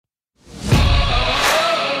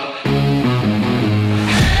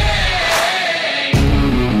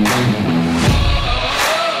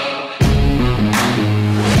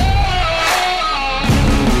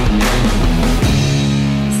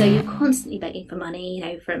begging for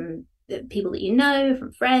money, from the people that you know,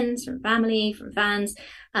 from friends, from family, from fans.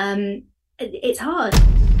 It's hard.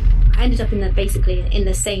 I ended up basically in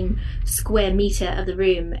the same square meter of the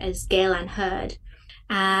room as Gail Ann Hurd.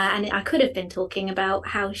 And I could have been talking about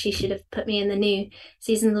how she should have put me in the new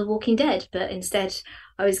season of The Walking Dead, but instead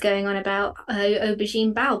I was going on about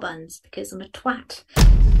aubergine bao buns because I'm a twat.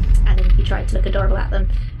 And then you try to look adorable at them,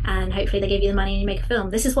 and hopefully they give you the money and you make a film.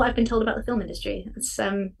 This is what I've been told about the film industry.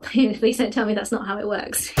 Please don't tell me that's not how it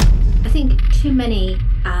works. I think too many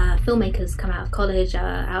filmmakers come out of college,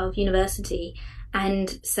 out of university,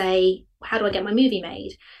 and say, how do I get my movie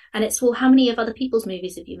made? And it's, well, how many of other people's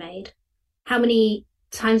movies have you made? How many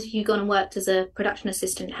times have you gone and worked as a production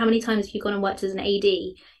assistant? How many times have you gone and worked as an AD?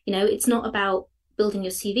 It's not about building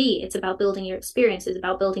your CV, it's about building your experience, it's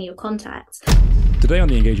about building your contacts. Today on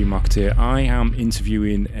The Engaging Marketeer, I am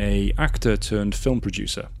interviewing an actor turned film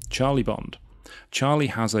producer, Charlie Bond. Charlie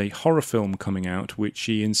has a horror film coming out which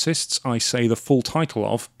she insists I say the full title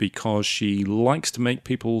of because she likes to make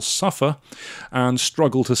people suffer and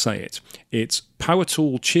struggle to say it. It's Power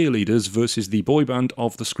Tool Cheerleaders versus the boy band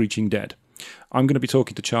of the Screeching Dead. I'm going to be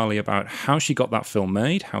talking to Charlie about how she got that film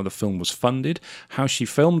made, how the film was funded, how she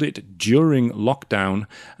filmed it during lockdown,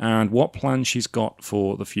 and what plans she's got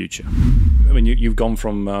for the future. I mean, you've gone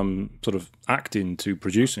from sort of acting to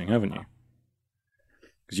producing, haven't you?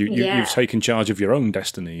 Because you've taken charge of your own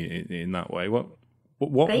destiny in that way.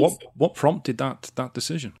 What prompted that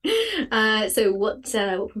decision? So what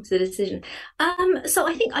prompted the decision? So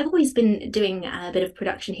I think I've always been doing a bit of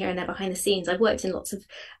production here and there behind the scenes. I've worked in lots of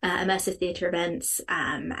immersive theatre events,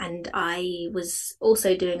 and I was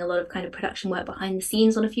also doing a lot of kind of production work behind the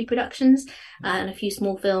scenes on a few productions and a few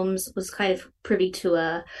small films. Was kind of privy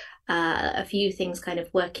to a few things, kind of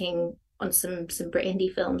working on some Brit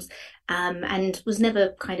indie films, and was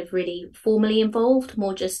never kind of really formally involved,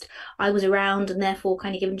 more just I was around and therefore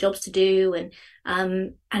kind of given jobs to do. And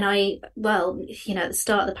I, at the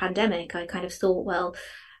start of the pandemic, I kind of thought, well,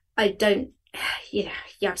 I don't,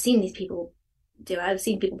 I've seen these people do it. I've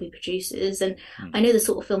seen people be producers, and I know the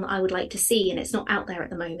sort of film that I would like to see, and it's not out there at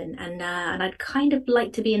the moment. And I'd kind of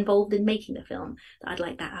like to be involved in making the film. I'd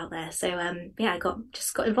like that out there. So I got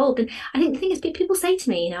involved. And I think the thing is, people say to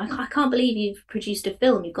me, I can't believe you've produced a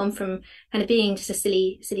film. You've gone from kind of being just a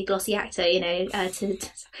silly glossy actor, to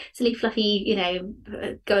silly fluffy,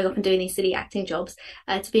 going off and doing these silly acting jobs,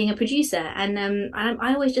 to being a producer. And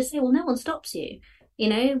I always just say, well, no one stops you.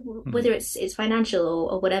 Whether it's financial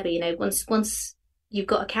or whatever, once you've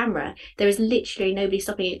got a camera, there is literally nobody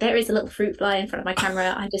stopping you. There is a little fruit fly in front of my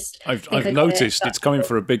camera. I've noticed it's coming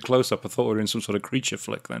for a big close-up. I thought we were in some sort of creature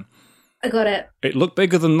flick then. I got it. It looked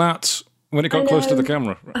bigger than that when it got close to the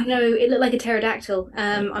camera. I know, it looked like a pterodactyl.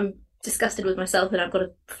 I'm disgusted with myself that I've got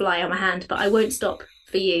a fly on my hand, but I won't stop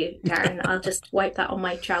for you, Darren. I'll just wipe that on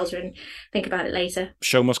my trouser and think about it later.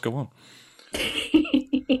 Show must go on.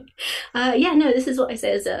 This is what I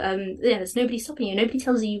say is there's nobody stopping you. Nobody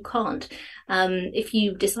tells you can't. If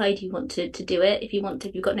you decide you want to do it, if you've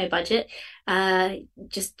got no budget,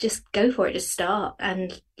 just go for it. Just start,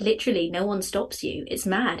 and literally no one stops you. It's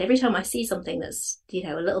mad. Every time I see something that's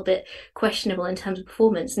a little bit questionable in terms of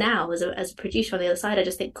performance, now as a producer on the other side, I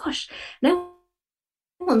just think, gosh, no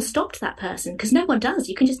one stopped that person, because no one does.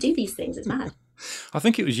 You can just do these things. It's mad. I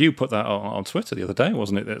think it was you put that on Twitter the other day,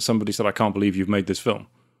 wasn't it? That somebody said, "I can't believe you've made this film."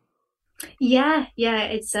 Yeah.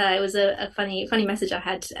 It was a funny message I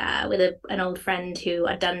had with an old friend who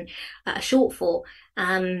I'd done a short for,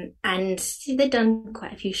 and they'd done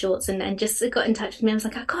quite a few shorts, and just got in touch with me. I was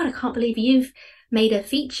like, "Oh God, I can't believe you've made a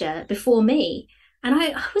feature before me." And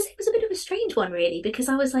it was a bit of a strange one, really, because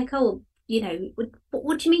I was like, "Oh,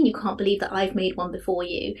 what do you mean you can't believe that I've made one before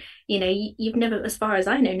you? You've never, as far as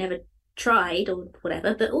I know, never tried or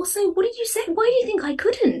whatever. But also, what did you say? Why do you think I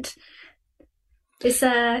couldn't?"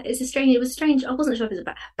 It was strange. I wasn't sure if it was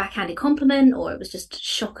a backhanded compliment, or it was just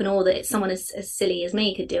shock and awe that someone as silly as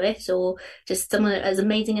me could do it, or just someone as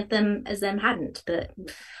amazing as them hadn't. But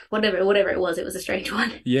whatever it was a strange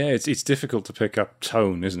one. Yeah, it's difficult to pick up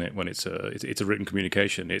tone, isn't it, when it's a written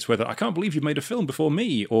communication? It's whether I can't believe you've made a film before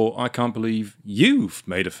me, or I can't believe you've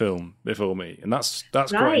made a film before me, and that's right.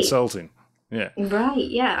 Quite insulting. Yeah. Right,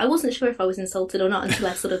 yeah. I wasn't sure if I was insulted or not until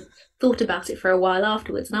I sort of thought about it for a while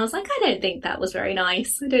afterwards. And I was like, I don't think that was very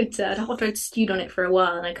nice. After I'd stewed on it for a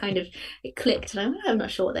while, and it clicked, and I'm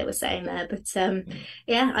not sure what they were saying there. But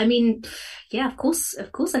of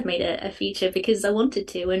course I've made a feature because I wanted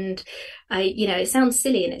to. And it sounds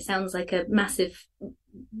silly and it sounds like a massive,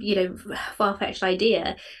 far-fetched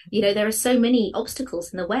idea. There are so many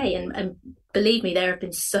obstacles in the way, and believe me, there have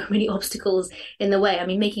been so many obstacles in the way. I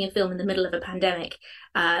mean, making a film in the middle of a pandemic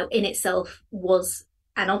in itself was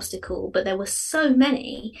an obstacle, but there were so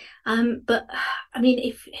many. But I mean,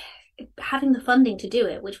 if having the funding to do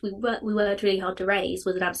it, which we worked really hard to raise,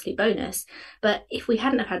 was an absolute bonus. But if we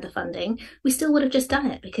hadn't have had the funding, we still would have just done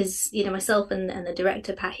it because, you know, myself and the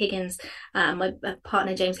director, Pat Higgins, my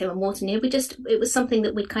partner, James Cameron Morton, you know, it was something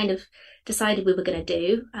that we'd kind of decided we were going to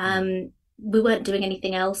do. We weren't doing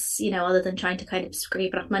anything else, you know, other than trying to kind of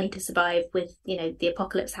scrape enough money to survive with, you know, the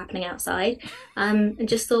apocalypse happening outside. And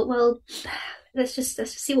just thought, well, let's just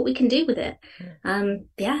see what we can do with it.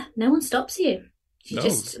 Yeah, no one stops you. No.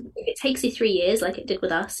 Just if it takes you 3 years, like it did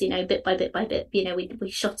with us, you know, bit by bit by bit. You know,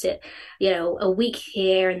 we shot it, you know, a week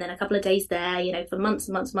here and then a couple of days there. You know, for months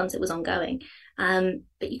and months and months, it was ongoing.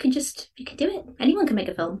 But you can do it. Anyone can make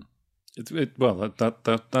a film. Well,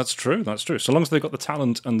 that's true. That's true. So long as they've got the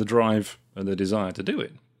talent and the drive and the desire to do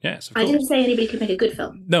it. Yes, of course. I didn't say anybody could make a good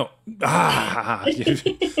film. No. I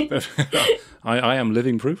am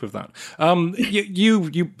living proof of that.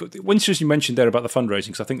 Once you mentioned there about the fundraising,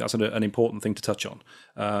 because I think that's an important thing to touch on.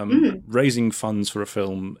 Raising funds for a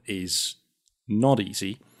film is not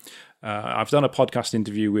easy. I've done a podcast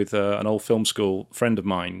interview with an old film school friend of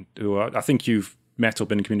mine who I think you've met or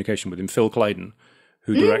been in communication with him, Phil Claydon,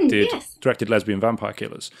 who directed Lesbian Vampire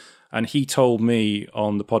Killers. And he told me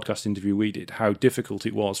on the podcast interview we did how difficult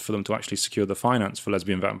it was for them to actually secure the finance for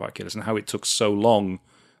Lesbian Vampire Killers and how it took so long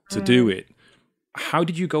to do it. How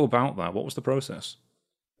did you go about that? What was the process?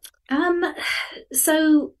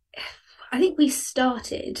 So I think we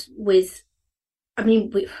started with,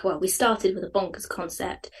 we started with a bonkers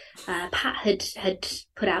concept. Pat had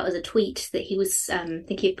put out as a tweet that he was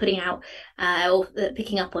thinking of putting out or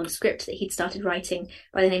picking up on a script that he'd started writing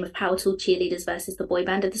by the name of Power Tool Cheerleaders versus the Boy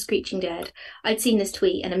Band of the Screeching Dead. I'd seen this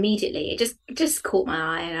tweet and immediately it just caught my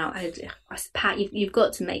eye, and I said, Pat, you've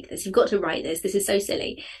got to make this. You've got to write this. This is so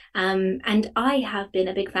silly. And I have been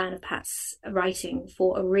a big fan of Pat's writing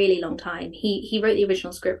for a really long time. He wrote the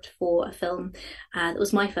original script for a film that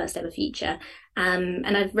was my first ever feature.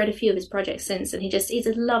 And I've read a few of his projects since, and he's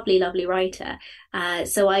a lovely, lovely writer.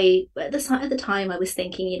 So at the time I was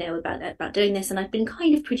thinking, you know, about doing this, and I've been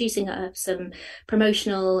kind of producing some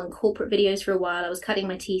promotional and corporate videos for a while. I was cutting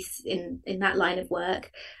my teeth in that line of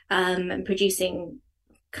work, and producing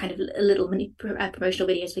kind of a little mini promotional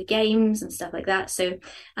videos for games and stuff like that. So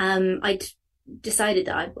I'd decided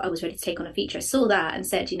that I was ready to take on a feature. I saw that and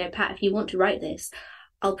said, you know, Pat, if you want to write this,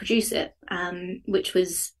 I'll produce it, which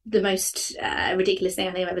was the most ridiculous thing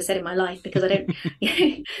I think I've ever said in my life, because I don't,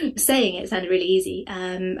 you know, saying it sounded really easy.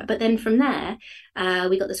 But then from there,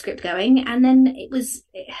 we got the script going, and then it was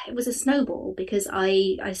a snowball, because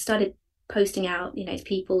I started posting out, you know, to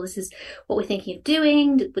people, this is what we're thinking of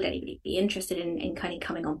doing. Would anybody be interested in kind of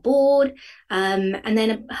coming on board? And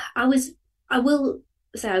then I will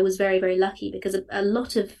say I was very, very lucky, because a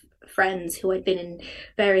lot of friends who I'd been in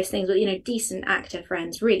various things with, you know, decent actor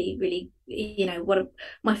friends, really, really, you know, one of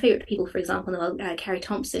my favourite people, for example, in the world, Carrie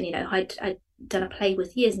Thompson, you know, I'd done a play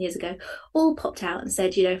with years and years ago, all popped out and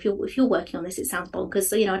said, you know, if you're working on this, it sounds bonkers,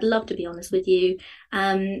 so, you know, I'd love to be on this with you.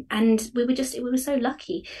 And we were so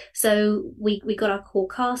lucky. So we got our core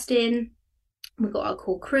cast in, we got our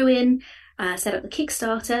core crew in, set up the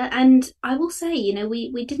Kickstarter, and I will say, you know,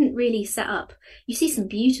 we didn't really set up. You see some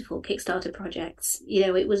beautiful Kickstarter projects. You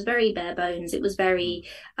know, it was very bare bones. It was very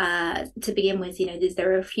to begin with. You know,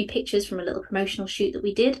 there are a few pictures from a little promotional shoot that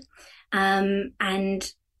we did,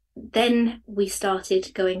 and then we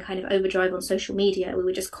started going kind of overdrive on social media. We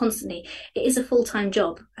were just constantly, it is a full-time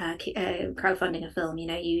job, crowdfunding a film. You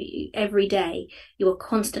know, you every day you are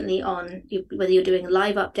constantly on, whether you're doing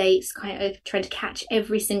live updates, kind of trying to catch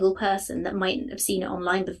every single person that mightn't have seen it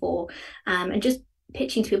online before, and just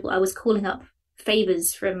pitching to people. I was calling up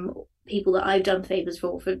favors from people that I've done favors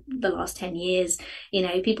for the last 10 years, you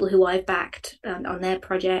know, people who I've backed on their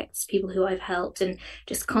projects, people who I've helped, and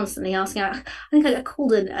just constantly asking out. I think I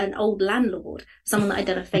called an old landlord, someone that I'd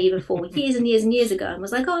done a favor for years and years and years ago, and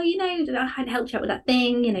was like, oh, you know, I had helped you out with that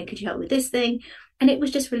thing, you know, could you help with this thing? And it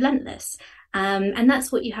was just relentless. And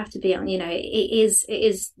that's what you have to be on. You know, it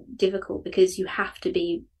is difficult, because you have to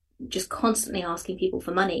be just constantly asking people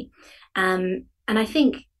for money. And I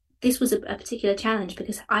think this was a particular challenge,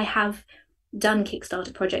 because I have done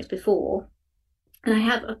Kickstarter projects before, and I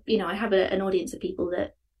have an audience of people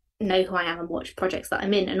that know who I am and watch projects that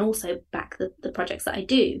I'm in, and also back the projects that I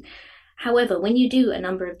do. However, when you do a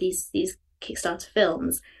number of these Kickstarter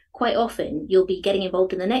films, quite often you'll be getting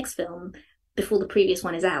involved in the next film before the previous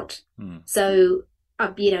one is out. So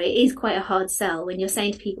it is quite a hard sell when you're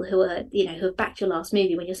saying to people who are, who have backed your last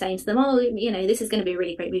movie, when you're saying to them, oh, this is going to be a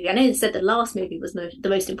really great movie. I know they said the last movie was the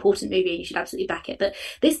most important movie and you should absolutely back it, but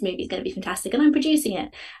this movie is going to be fantastic and I'm producing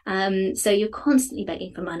it. So you're constantly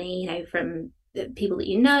begging for money, from people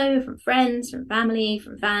that from friends, from family,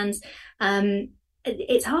 from fans.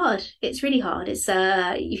 It's hard. It's really hard. It's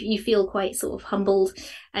you feel quite sort of humbled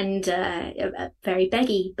and very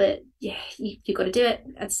beggy, but yeah, you've got to do it.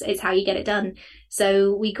 It's how you get it done.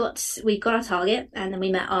 So we got our target, and then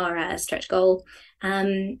we met our stretch goal.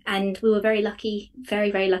 And we were very lucky,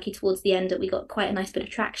 very, very lucky towards the end that we got quite a nice bit of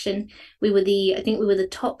traction. I think we were the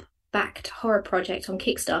top backed horror project on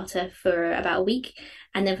Kickstarter for about a week.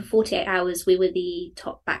 And then for 48 hours, we were the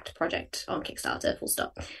top backed project on Kickstarter, full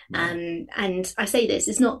stop. And I say this,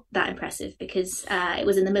 it's not that impressive because it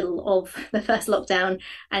was in the middle of the first lockdown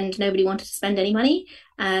and nobody wanted to spend any money.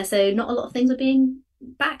 So not a lot of things were being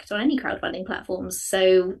backed on any crowdfunding platforms.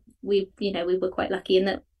 So we were quite lucky in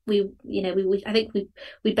that I think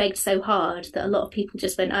we begged so hard that a lot of people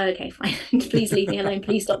just went, oh, okay, fine, please leave me alone,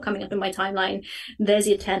 please stop coming up in my timeline. There's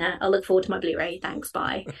your tenner. I'll look forward to my Blu-ray. Thanks,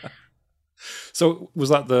 bye. So was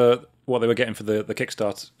that what they were getting for the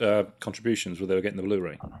Kickstarter contributions? Were they getting the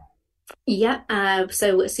Blu-ray? Yeah.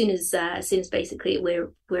 So as soon as basically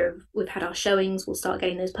we've had our showings, we'll start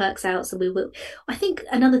getting those perks out. So we will. I think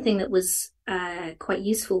another thing that was quite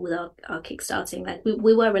useful with our kickstarting, like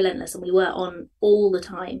we were relentless and we were on all the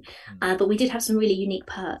time, but we did have some really unique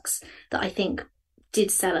perks that I think did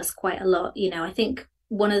sell us quite a lot. I think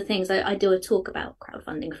one of the things I do a talk about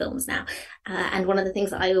crowdfunding films now, and one of the things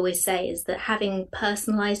that I always say is that having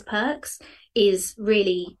personalized perks is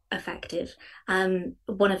really effective.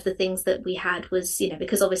 One of the things that we had was,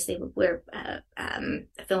 because obviously we're a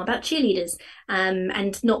film about cheerleaders,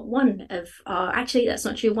 and not one of actually that's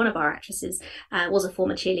not true, one of our actresses was a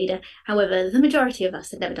former cheerleader. However, the majority of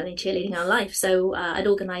us had never done any cheerleading in our life, so I'd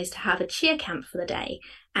organised to have a cheer camp for the day,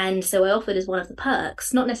 and so I offered as one of the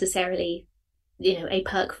perks, not necessarily a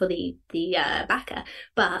perk for the backer,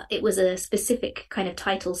 but it was a specific kind of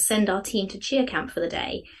title: send our team to cheer camp for the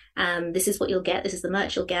day. This is what you'll get, this is the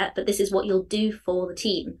merch you'll get, but this is what you'll do for the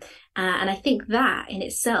team. And I think that in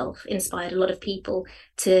itself inspired a lot of people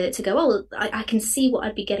to go, oh, I can see what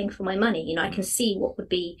I'd be getting for my money. I can see what would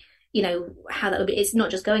be, how that would be. It's not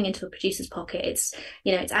just going into a producer's pocket. It's,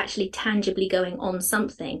 it's actually tangibly going on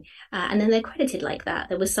something. And then they're credited like that.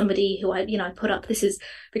 There was somebody who I put up, this is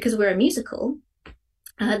because we're a musical.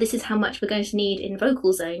 This is how much we're going to need in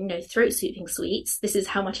Vocal Zone, throat soothing suites. This is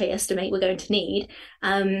how much I estimate we're going to need.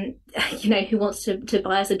 Who wants to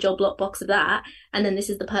buy us a job lot box of that? And then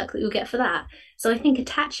this is the perk that you'll get for that. So I think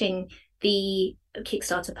attaching the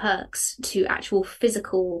Kickstarter perks to actual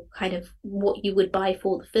physical kind of what you would buy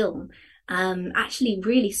for the film actually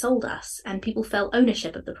really sold us, and people felt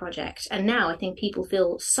ownership of the project. And now I think people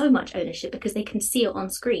feel so much ownership because they can see it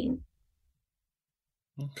on screen.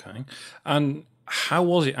 Okay. And how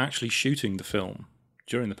was it actually shooting the film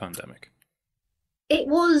during the pandemic? It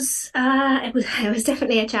was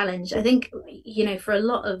definitely a challenge. I think, for a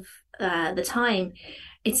lot of the time,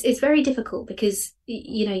 it's very difficult because,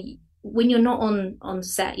 when you're not on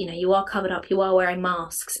set, you are covered up, you are wearing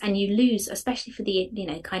masks, and you lose, especially for the,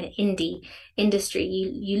 kind of indie industry,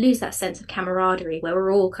 you lose that sense of camaraderie where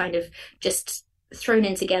we're all kind of just thrown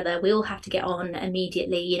in together. We all have to get on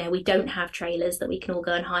immediately. We don't have trailers that we can all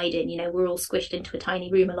go and hide in. We're all squished into a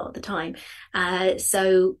tiny room a lot of the time.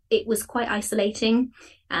 So it was quite isolating.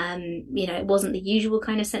 It wasn't the usual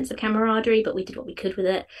kind of sense of camaraderie, but we did what we could with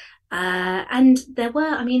it. And there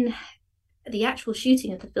were, the actual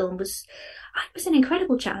shooting of the film was an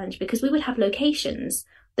incredible challenge because we would have locations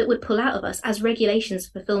that would pull out of us as regulations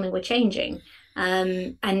for filming were changing.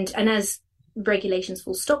 And as regulations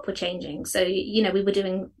full stop were changing. So, we were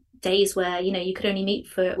doing days where, you could only meet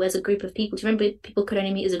as a group of people. Do you remember people could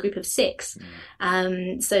only meet as a group of 6?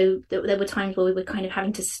 So there were times where we were kind of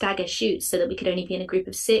having to stagger shoots so that we could only be in a group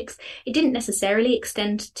of 6. It didn't necessarily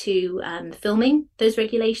extend to filming those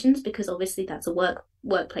regulations because obviously that's a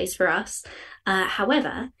workplace for us.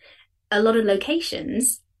 However, a lot of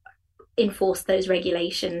locations enforce those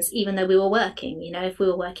regulations even though we were working. If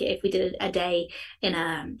we did a day in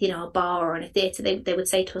a bar or in a theatre, they would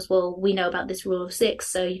say to us, well, we know about this rule of 6,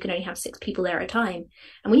 so you can only have 6 people there at a time.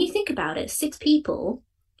 And when you think about it, 6 people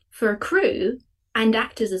for a crew and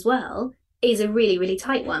actors as well is a really, really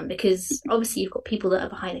tight one because obviously you've got people that are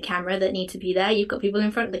behind the camera that need to be there. You've got people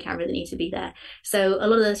in front of the camera that need to be there. So a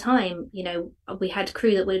lot of the time, we had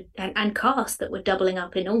crew that would and cast that were doubling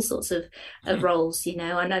up in all sorts of roles,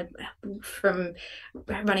 I know from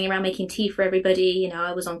running around making tea for everybody,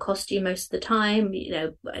 I was on costume most of the time,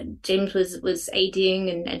 James was ADing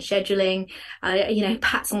and scheduling,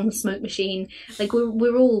 Pat's on the smoke machine. Like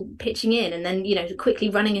we're all pitching in and then, quickly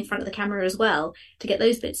running in front of the camera as well to get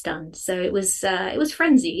those bits done. So it was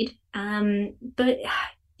frenzied, but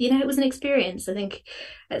it was an experience. I think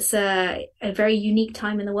it's a very unique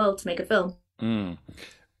time in the world to make a film. Mm.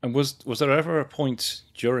 And was there ever a point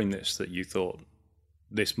during this that you thought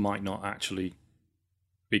this might not actually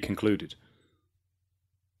be concluded?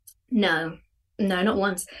 No, not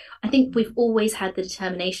once. I think we've always had the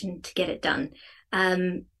determination to get it done.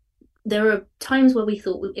 There were times where we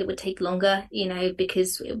thought it would take longer,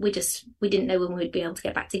 because we didn't know when we'd be able to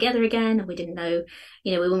get back together again, and we didn't know,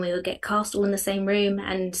 when we would get cast all in the same room.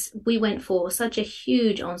 And we went for such a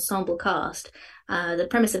huge ensemble cast. The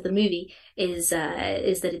premise of the movie is that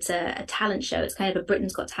it's a talent show. It's kind of a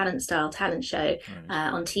Britain's Got Talent style talent show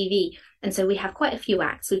on TV. And so we have quite a few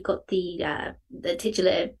acts. We've got the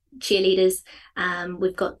titular cheerleaders.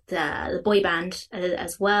 We've got the boy band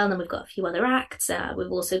as well. And then we've got a few other acts.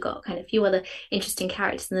 We've also got kind of a few other interesting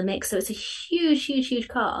characters in the mix. So it's a huge, huge, huge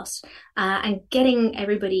cast. And getting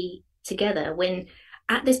everybody together when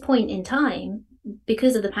at this point in time,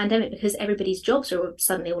 because of the pandemic, because everybody's jobs are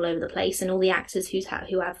suddenly all over the place, and all the actors who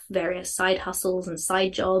have various side hustles and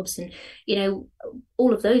side jobs, and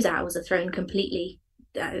all of those hours are thrown completely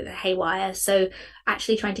haywire. So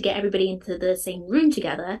actually trying to get everybody into the same room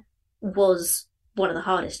together was one of the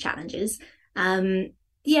hardest challenges. There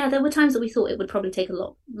were times that we thought it would probably take a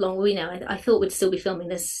lot longer. I thought we'd still be filming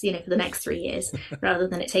this, for the next 3 years rather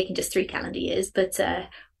than it taking just 3 calendar years. But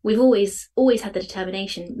we've always had the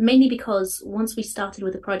determination, mainly because once we started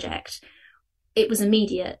with the project, it was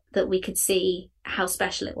immediate that we could see how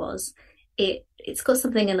special it was. It's got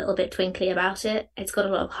something a little bit twinkly about it. It's got a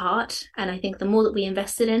lot of heart. And I think the more that we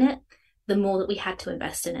invested in it, the more that we had to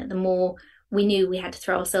invest in it, the more we knew we had to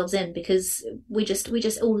throw ourselves in, because we just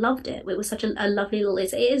all loved it. It was such a lovely little,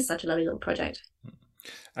 it is such a lovely little project.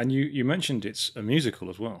 And you mentioned it's a musical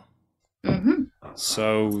as well. Mm-hmm.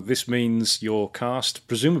 So this means your cast,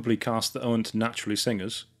 presumably cast that aren't naturally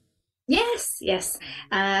singers. Yes.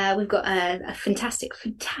 We've got a fantastic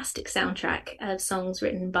soundtrack of songs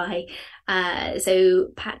written by, so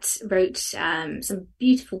Pat wrote some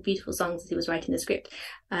beautiful songs as he was writing the script,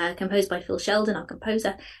 composed by Phil Sheldon, our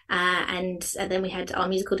composer, and then we had our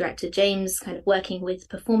musical director James kind of working with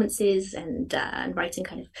performances and writing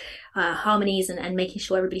kind of harmonies and making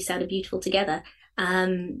sure everybody sounded beautiful together.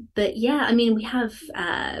 But yeah, I mean, we have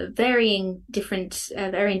varying different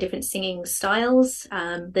singing styles.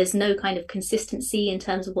 There's no kind of consistency in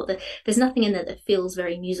terms of there's nothing in there that feels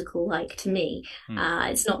very musical like to me.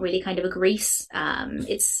 It's not really kind of a Grease.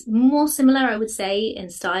 It's more similar, I would say,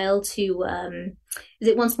 in style to is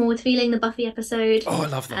it Once More with Feeling, the Buffy episode? Oh, I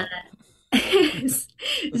love that. It's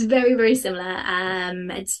very, very similar.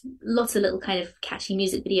 It's lots of little kind of catchy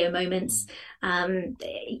music video moments,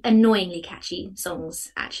 annoyingly catchy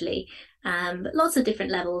songs actually, but lots of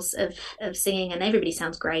different levels of singing, and everybody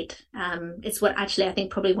sounds great. It's what actually I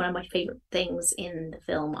think probably one of my favorite things in the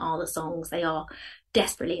film are the songs. They are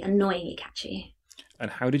desperately, annoyingly catchy. And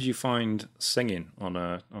how did you find singing on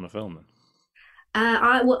a film then?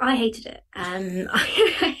 I hated it.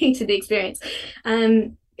 I hated the experience.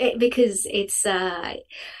 Because it's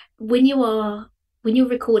when you're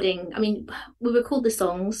recording, I mean, we record the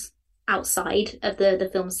songs outside of the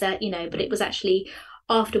film set, but it was actually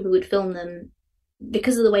after we would film them,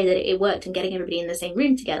 because of the way that it worked and getting everybody in the same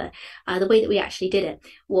room together. The way that we actually did it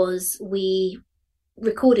was we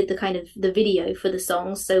recorded the video for the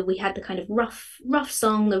songs. So we had the kind of rough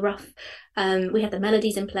song, we had the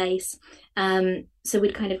melodies in place. So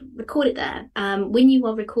we'd kind of record it there. When you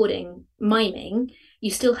are recording miming, you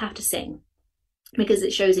still have to sing, because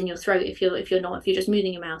it shows in your throat if you're just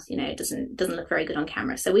moving your mouth, it doesn't look very good on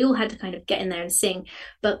camera. So we all had to kind of get in there and sing,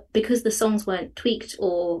 but because the songs weren't tweaked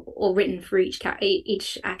or written for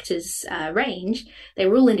each actor's range, they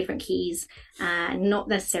were all in different keys, and not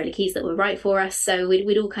necessarily keys that were right for us. So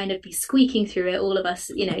we'd all kind of be squeaking through it, all of us,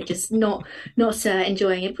 just not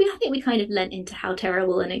enjoying it. I think we kind of lent into how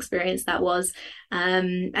terrible an experience that was.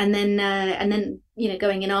 And then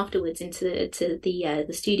going in afterwards into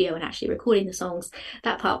the studio and actually recording the songs,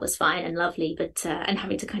 that part was fine and lovely, but and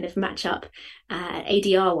having to kind of match up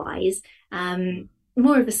ADR wise,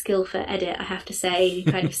 more of a skill for edit, I have to say.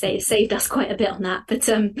 Kind of saved us quite a bit on that. But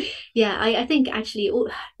yeah, I think actually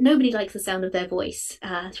nobody likes the sound of their voice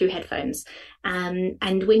through headphones.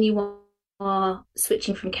 And when you are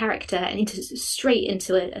switching from character and straight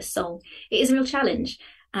into a song, it is a real challenge.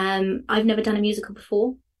 I've never done a musical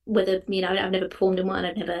before. Whether I've never performed in one,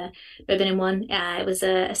 I've never been in one. It was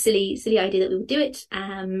a silly idea that we would do it,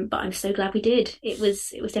 but I'm so glad we did. It was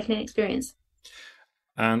definitely an experience.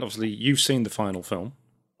 And obviously, you've seen the final film,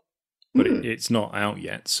 but it's not out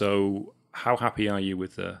yet. So, how happy are you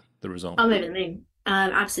with the result? I'm over the moon.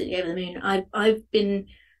 Absolutely over the moon. I've been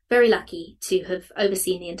very lucky to have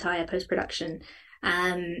overseen the entire post-production,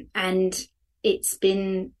 and it's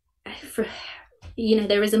been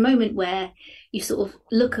there is a moment where you sort of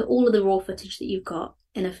look at all of the raw footage that you've got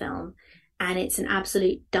in a film, and it's an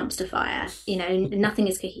absolute dumpster fire. Nothing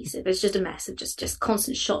is cohesive. It's just a mess of just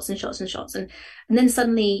constant shots and shots and shots, and then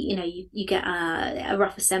suddenly you get a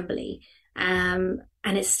rough assembly, and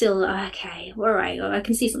it's still okay. All right, I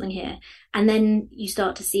can see something here, and then you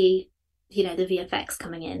start to see the VFX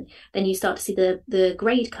coming in, then you start to see the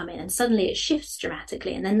grade come in, and suddenly it shifts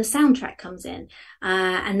dramatically, and then the soundtrack comes in,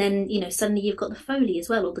 and then suddenly you've got the Foley as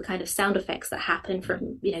well, all the kind of sound effects that happen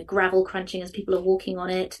from gravel crunching as people are walking on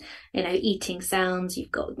it, eating sounds,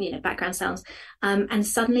 you've got background sounds, and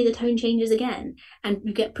suddenly the tone changes again, and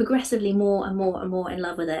you get progressively more and more and more in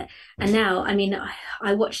love with it. And now,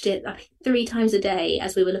 I watched it 3 times a day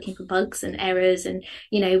as we were looking for bugs and errors and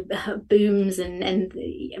booms and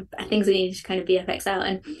things that needed to kind of VFX out,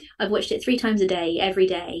 and I've watched it 3 times a day every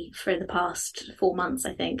day for the past 4 months,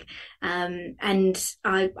 I think, and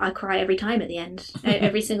I cry every time at the end.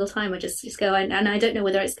 Every single time I just go, and I don't know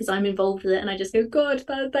whether it's because I'm involved with it and I just go, God,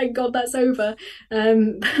 thank God that's over,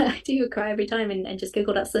 but I do cry every time and just go,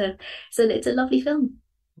 God, so it's a lovely film.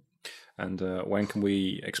 And when can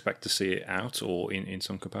we expect to see it out or in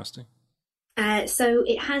some capacity? So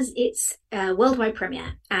it has its worldwide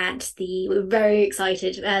premiere at we're very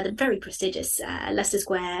excited, the very prestigious Leicester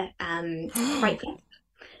Square Fright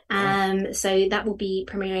Fest. So that will be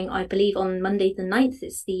premiering, I believe, on Monday the 9th.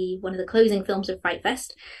 It's one of the closing films of Fright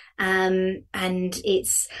Fest. And I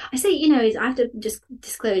have to just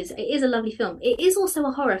disclose, it is a lovely film. It is also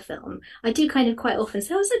a horror film. I do kind of quite often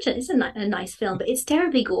say, it's a nice film, but it's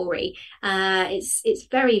terribly gory. It's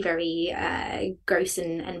very, very gross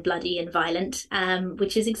and bloody and violent,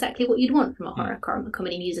 which is exactly what you'd want from a horror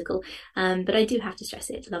comedy musical. But I do have to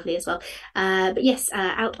stress it's lovely as well. But yes,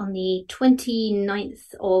 out on the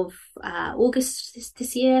 29th of August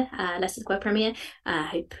this year, Leicester Square premiere. I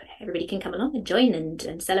hope everybody can come along and join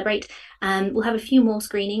and celebrate. We'll have a few more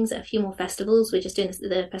screenings at a few more festivals. We're just doing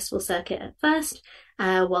the festival circuit at first,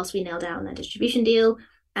 whilst we nail down a distribution deal,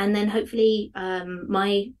 and then hopefully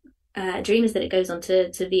my dream is that it goes on to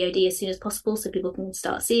VOD as soon as possible, so people can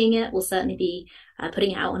start seeing it. We'll certainly be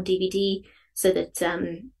putting it out on DVD, so that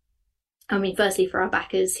firstly for our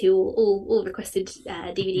backers who all requested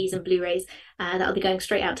DVDs and Blu-rays, that'll be going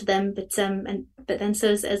straight out to them. But then so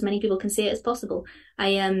as many people can see it as possible.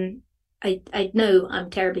 I know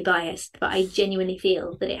I'm terribly biased, but I genuinely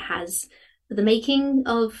feel that it has the making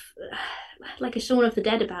of like a Shaun of the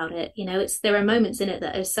Dead about it. There are moments in it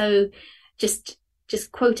that are so just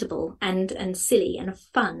quotable and silly and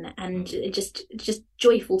fun and just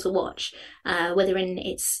joyful to watch, whether in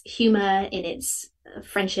its humor, in its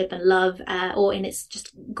friendship and love, or in its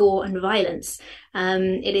just gore and violence.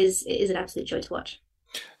 It is an absolute joy to watch.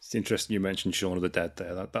 It's interesting you mentioned Shaun of the Dead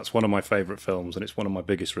there. That's one of my favourite films, and it's one of my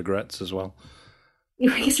biggest regrets as well.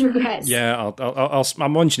 Your biggest regrets? Yeah, I'll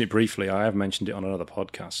mention it briefly. I have mentioned it on another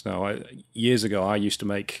podcast. Now, years ago, I used to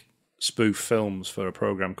make spoof films for a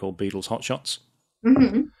program called Beatles Hot Shots.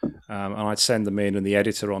 Mm-hmm. And I'd send them in, and the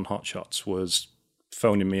editor on Hot Shots was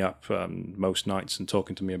phoning me up most nights and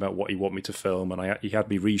talking to me about what he wanted me to film, and he had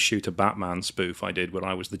me reshoot a Batman spoof I did where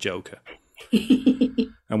I was the Joker.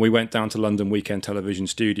 And we went down to London Weekend Television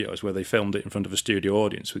Studios, where they filmed it in front of a studio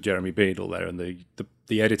audience with Jeremy Beadle there. And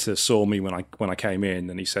the editor saw me when I came in,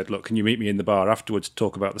 and he said, "Look, can you meet me in the bar afterwards to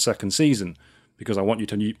talk about the second season? Because I want you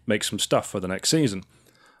to make some stuff for the next season."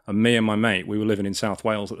 And me and my mate, we were living in South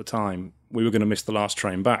Wales at the time, we were going to miss the last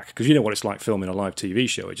train back. Because you know what it's like filming a live TV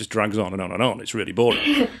show. It just drags on and on and on. It's really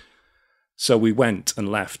boring. So we went and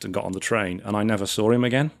left and got on the train, and I never saw him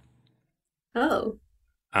again. Oh.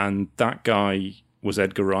 And that guy was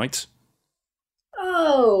Edgar Wright.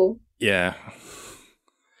 Oh. Yeah.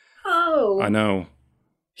 Oh. I know.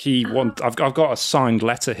 I've got a signed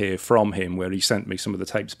letter here from him where he sent me some of the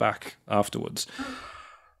tapes back afterwards.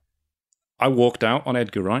 I walked out on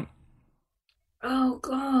Edgar Wright. Oh,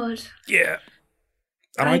 God. Yeah.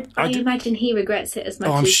 And I imagine he regrets it as much.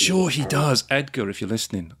 Oh, I'm as sure he does. Edgar, if you're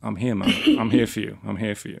listening, I'm here, man. I'm here for you. I'm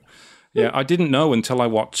here for you. Yeah, I didn't know until I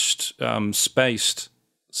watched Spaced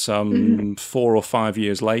some 4 or 5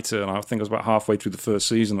 years later, and I think I was about halfway through the first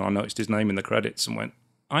season, and I noticed his name in the credits and went,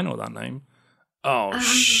 I know that name. Oh,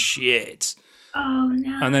 shit. Oh,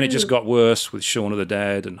 no. And then it just got worse with Shaun of the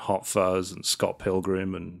Dead and Hot Fuzz and Scott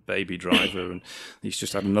Pilgrim and Baby Driver, and he's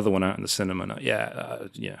just had another one out in the cinema now.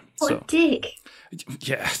 Yeah. What a dick.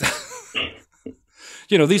 Yeah.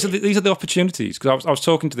 These are the opportunities, because I was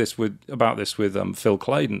talking about this with Phil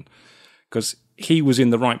Clayton, because he was in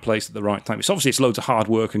the right place at the right time. It's loads of hard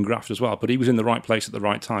work and graft as well, but he was in the right place at the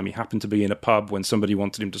right time. He happened to be in a pub when somebody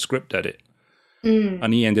wanted him to script edit,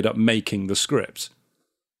 and he ended up making the script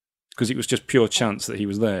because it was just pure chance that he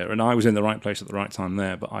was there. And I was in the right place at the right time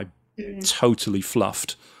there, but I totally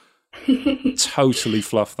fluffed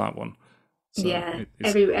that one. So yeah,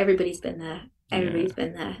 everybody's been there. Everybody's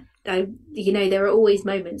been there. There are always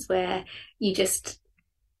moments where you think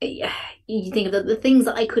of the things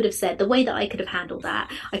that I could have said, the way that I could have handled that.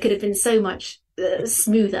 I could have been so much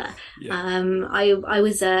smoother. Yeah. I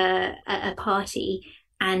was at a party,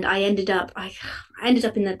 and I ended up in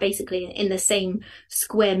the same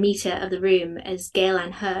square meter of the room as Gail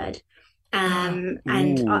Ann Hurd. I know.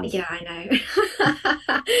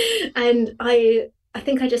 And I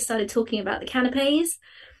think I just started talking about the canapes.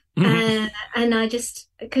 And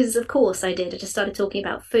because of course I just started talking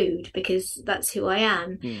about food, because that's who I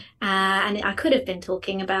am. And I could have been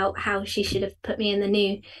talking about how she should have put me in the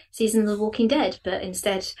new season of The Walking Dead, but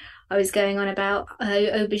instead I was going on about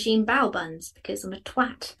aubergine bao buns because I'm a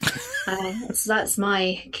twat. So that's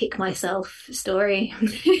my kick myself story.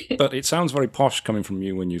 But it sounds very posh coming from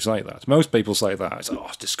you when you say that. Most people say that. It's a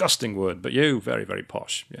disgusting word, but you, very, very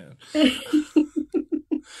posh. Yeah.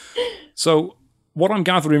 So what I'm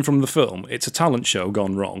gathering from the film, it's a talent show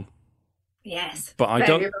gone wrong. Yes. But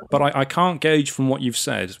I can't gauge from what you've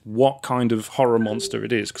said what kind of horror monster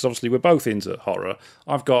it is, because obviously we're both into horror.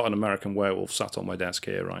 I've got an American Werewolf sat on my desk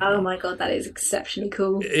here right now. Oh my God, that is exceptionally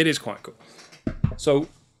cool. It is quite cool. So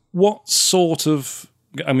what sort of,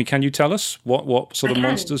 can you tell us what sort of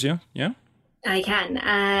monsters? Yeah? I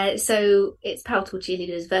can. So it's Palatable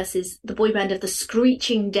Cheerleaders versus the boy band of the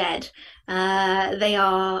Screeching Dead. They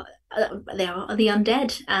are the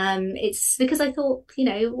undead. It's because I thought,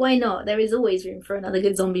 why not? There is always room for another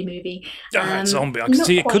good zombie movie. Zombie. I can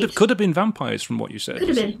see it could have been vampires from what you said. Could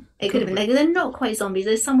have been. It could have been. They're not quite zombies.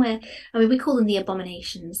 They're somewhere. We call them the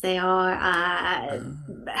Abominations. They are.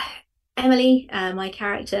 Emily, my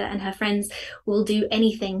character, and her friends will do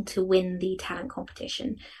anything to win the talent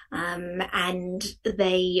competition. And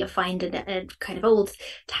they find a kind of old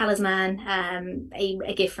talisman,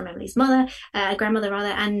 a gift from Emily's grandmother rather,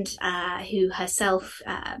 and who herself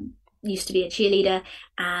used to be a cheerleader,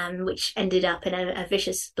 which ended up in a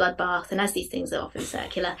vicious bloodbath. And as these things are often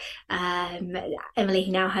circular, Emily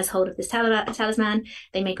now has hold of this talisman.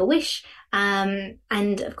 They make a wish.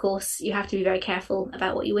 And of course, you have to be very careful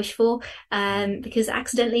about what you wish for, because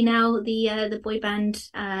accidentally now the boy band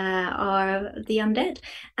are the undead,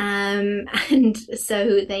 and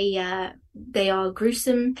so they are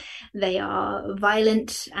gruesome, they are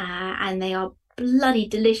violent, and they are bloody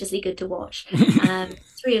deliciously good to watch.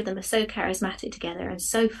 Three of them are so charismatic together and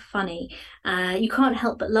so funny. You can't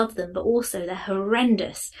help but love them, but also they're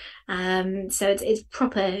horrendous. So it's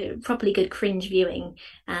properly good cringe viewing.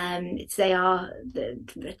 They are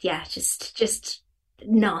just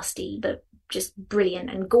nasty, but just brilliant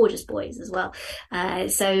and gorgeous boys as well.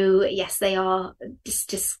 So yes, they are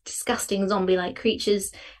just disgusting zombie-like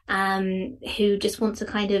creatures who just want to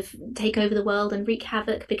kind of take over the world and wreak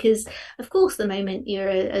havoc, because of course the moment you're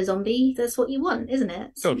a zombie, that's what you want, isn't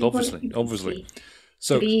it? So obviously.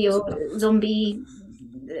 So to be your zombie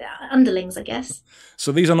underlings, I guess.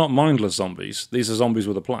 So these are not mindless zombies. These are zombies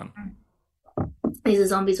with a plan. These are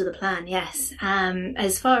zombies with a plan, yes.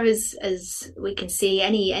 As far as we can see,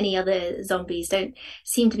 any other zombies don't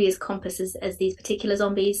seem to be as compass as these particular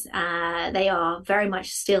zombies. They are very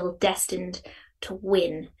much still destined to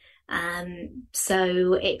win.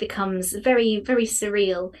 So it becomes very, very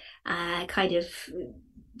surreal, kind of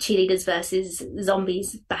cheerleaders versus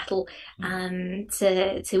zombies battle,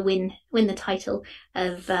 to win the title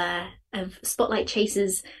of Spotlight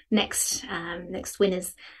Chasers next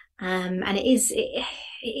winners. And it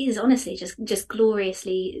is honestly just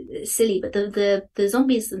gloriously silly. But the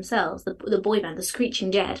zombies themselves, the boy band, the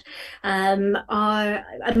Screeching Dead, are,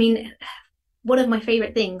 one of my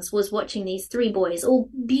favorite things was watching these three boys, all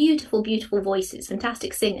beautiful, beautiful voices,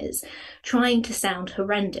 fantastic singers, trying to sound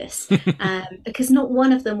horrendous, because not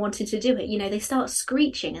one of them wanted to do it. They start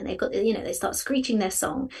screeching, and they've got, they start screeching their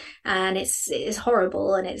song, and it's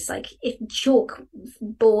horrible, and it's like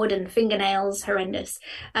chalkboard and fingernails, horrendous.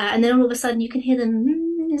 And then all of a sudden, you can hear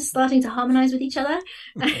them starting to harmonize with each other,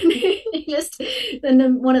 and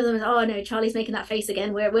then one of them is, oh no, Charlie's making that face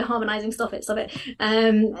again. We're harmonizing. Stop it.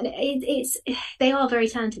 And they are very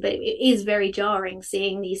talented, but it is very jarring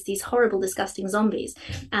seeing these horrible, disgusting zombies.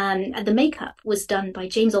 And the makeup was done by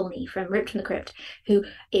James Olney from Ripped from the Crypt, who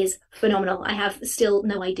is phenomenal. I have still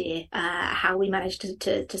no idea how we managed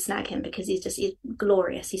to snag him, because he's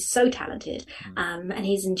glorious. He's so talented, and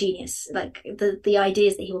he's ingenious. Like the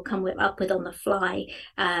ideas that he will come up with on the fly.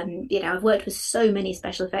 I've worked with so many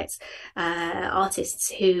special effects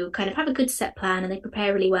artists who kind of have a good set plan and they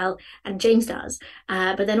prepare really well, and James does.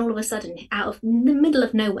 But then all of a sudden, out of the middle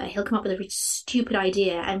of nowhere, he'll come up with a really stupid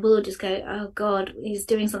idea, and we'll just go, "Oh God, he's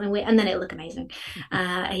doing something weird," and then it'll look amazing.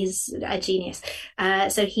 He's a genius.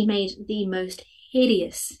 So he made the most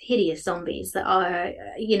hideous zombies that are,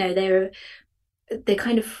 they're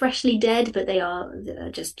kind of freshly dead, but they are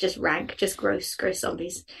just rank, just gross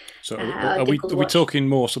zombies. So are we talking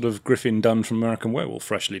more sort of Griffin Dunn from American Werewolf,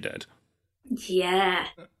 freshly dead? Yeah,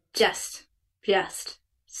 just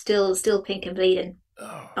still pink and bleeding.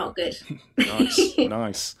 Oh. Not good.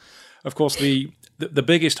 Nice. Of course, the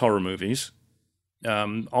biggest horror movies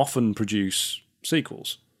often produce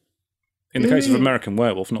sequels. In the case of American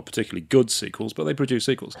Werewolf, not particularly good sequels, but they produce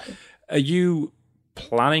sequels. Are you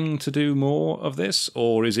planning to do more of this,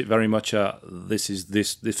 or is it very much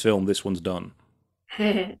this film, this one's done?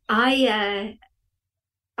 I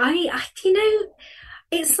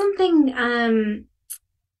it's something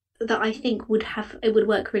that I think would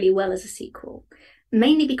work really well as a sequel,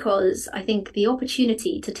 mainly because I think the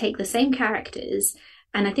opportunity to take the same characters.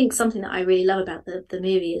 And I think something that I really love about the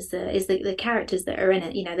movie is the characters that are in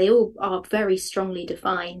it. They all are very strongly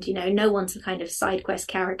defined. No one's a kind of side quest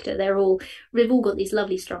character. We've all got these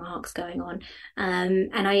lovely strong arcs going on.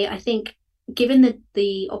 And I think given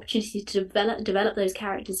the opportunity to develop those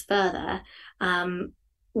characters further,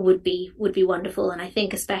 would be wonderful. And I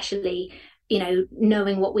think especially,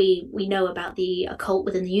 knowing what we know about the occult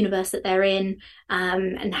within the universe that they're in,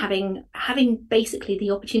 and having basically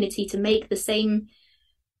the opportunity to make the same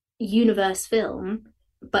universe film,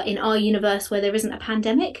 but in our universe where there isn't a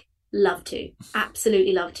pandemic,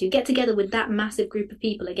 absolutely love to get together with that massive group of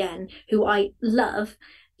people again who I love,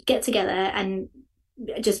 get together and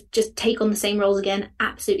just take on the same roles again.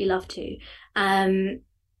 Absolutely love to.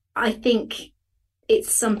 I think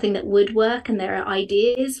it's something that would work, and there are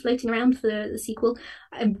ideas floating around for the sequel.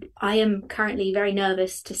 I am currently very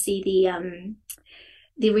nervous to see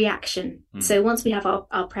the reaction. So once we have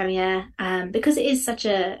our premiere, because it is such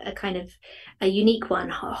a kind of a unique one,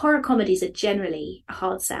 horror comedies are generally a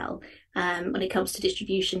hard sell when it comes to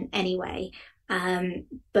distribution anyway.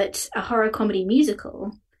 But a horror comedy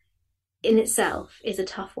musical in itself is a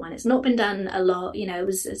tough one. It's not been done a lot. It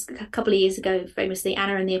was a couple of years ago, famously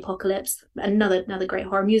Anna and the Apocalypse, another great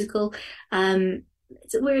horror musical.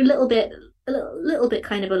 So we're a little bit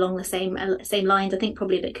kind of along the same lines. I think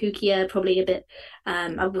probably a bit kookier, probably a bit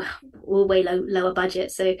way lower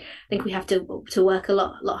budget. So I think we have to work a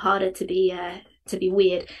lot harder to be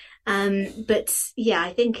weird. But yeah,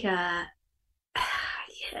 I think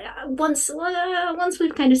once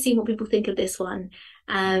we've kind of seen what people think of this one,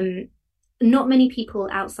 not many people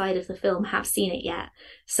outside of the film have seen it yet.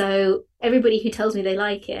 So everybody who tells me they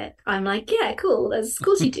like it, I'm like, yeah, cool. Of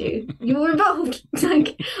course you do. You were involved.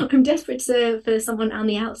 Like, I'm desperate for someone on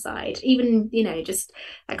the outside, even, just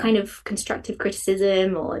that kind of constructive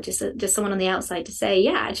criticism, or just someone on the outside to say,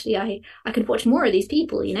 yeah, actually, I could watch more of these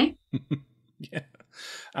people, Yeah.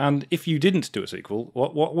 And if you didn't do a sequel,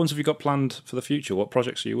 what ones have you got planned for the future? What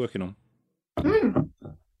projects are you working on?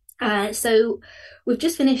 So we've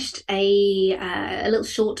just finished a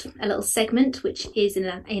little segment, which is in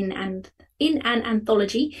an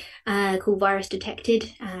anthology called Virus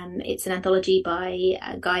Detected. It's an anthology by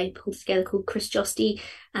a guy pulled together called Chris Josty.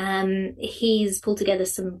 He's pulled together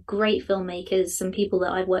some great filmmakers, some people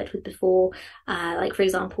that I've worked with before, like, for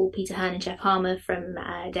example, Peter Hearn and Jeff Harmer from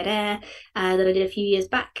Dead Air, that I did a few years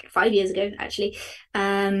back, 5 years ago, actually.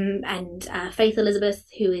 And Faith Elizabeth,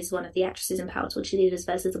 who is one of the actresses in Power Torture Leaders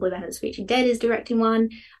versus the Boy Band of the Screeching Dead, is directing one,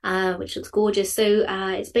 which looks gorgeous. So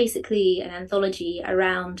it's basically an anthology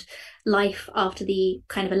around life after the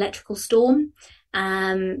kind of electrical storm,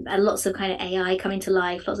 and lots of kind of AI coming to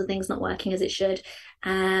life, lots of things not working as it should.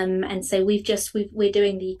 And so we're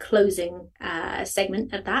doing the closing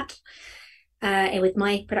segment of that. with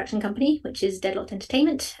my production company, which is Deadlocked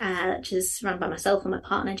Entertainment, which is run by myself and my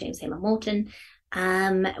partner, James Heyman Morton.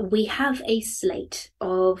 We have a slate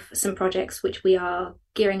of some projects which we are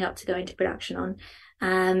gearing up to go into production on.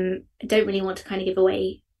 I don't really want to kind of give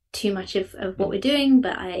away too much of what we're doing,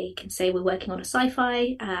 but I can say we're working on a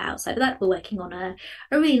sci-fi. Outside of that, we're working on a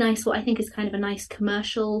really nice, what I think is kind of a nice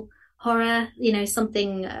commercial horror,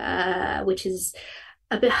 something which is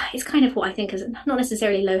a bit, it's kind of what I think is not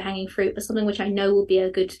necessarily low-hanging fruit, but something which I know will be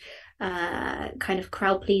a good kind of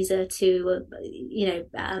crowd pleaser to,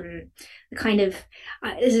 kind of,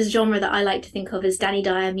 this is a genre that I like to think of as Danny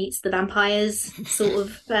Dyer meets the vampires sort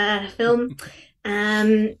of film.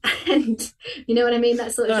 And you know what I mean?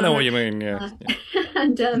 That sort of I genre. know what you mean, yeah.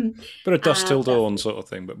 And Bit of Dusk Till Dawn sort of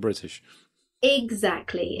thing, but British.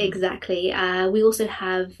 Exactly. We also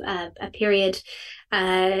have a period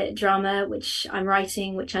drama which I'm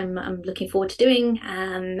writing, which I'm looking forward to doing.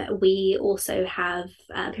 We also have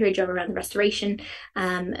a period drama around the restoration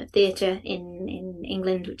of theatre in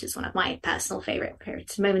England, which is one of my personal favourite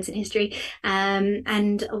periods, moments in history.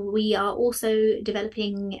 And we are also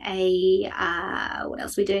developing what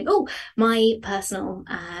else are we doing? Oh, my personal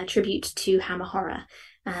tribute to Hammer Horror.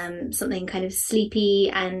 Something kind of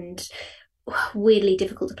sleepy and weirdly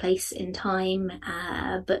difficult to place in time,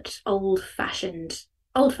 but old-fashioned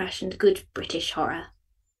good British horror.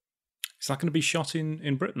 Is that going to be shot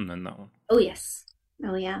in Britain then, that one? Oh yes,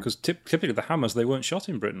 oh yeah. Because typically the Hammers, they weren't shot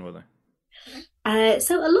in Britain, were they?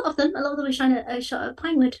 So a lot of them were shot at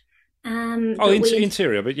Pinewood.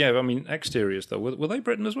 Interior, but yeah, I mean exteriors though. Were they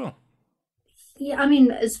Britain as well? Yeah, I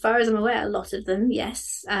mean, as far as I'm aware, a lot of them,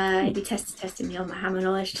 yes. It'd be testing me on my Hammer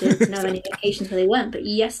knowledge to know any locations where they weren't. But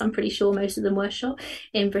yes, I'm pretty sure most of them were shot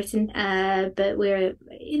in Britain. But we're,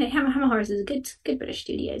 Hammer Horrors is a good British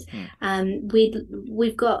studios.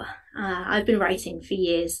 We've got. I've been writing for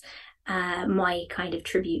years. My kind of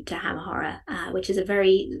tribute to Hammer Horror, which is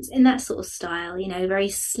in that sort of style, very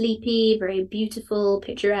sleepy, very beautiful,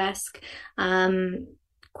 picturesque,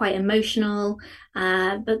 quite emotional,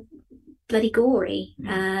 but bloody gory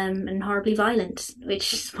and horribly violent,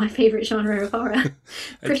 which is my favourite genre of horror.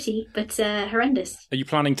 Pretty, but horrendous. Are you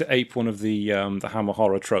planning to ape one of the Hammer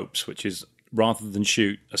Horror tropes, which is rather than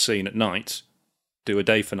shoot a scene at night, do a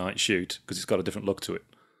day for night shoot because it's got a different look to it?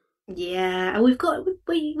 Yeah, we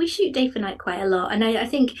shoot day for night quite a lot, and I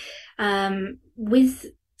think with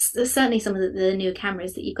certainly some of the newer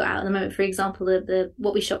cameras that you've got out at the moment. For example, the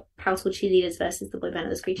what we shot Household Cheerleaders versus The Boy Band of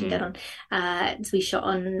the Screeching Dead on. We shot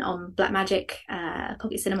on Blackmagic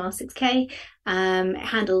Pocket Cinema 6K. It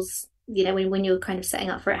handles, when you're kind of setting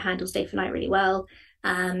up for it, handles day for night really well.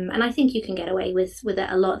 And I think you can get away with it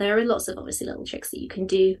a lot. There are lots of obviously little tricks that you can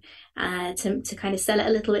do to kind of sell it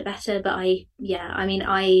a little bit better. But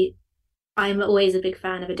I'm always a big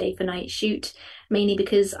fan of a day for night shoot, mainly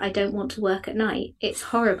because I don't want to work at night. It's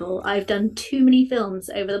horrible. I've done too many films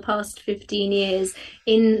over the past 15 years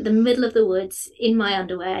in the middle of the woods, in my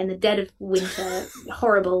underwear, in the dead of winter.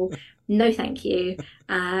 Horrible. No, thank you.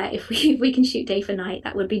 If we can shoot day for night,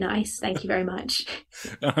 that would be nice. Thank you very much.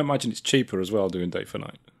 I imagine it's cheaper as well doing day for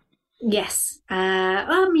night. Yes.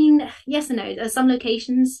 Yes and no. Some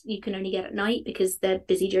locations you can only get at night because they're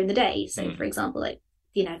busy during the day. So, for example,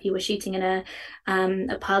 if you were shooting in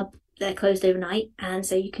a pub, they're closed overnight, and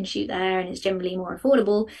so you can shoot there, and it's generally more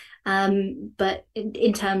affordable. But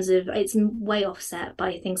in terms of, it's way offset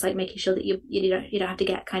by things like making sure that you don't have to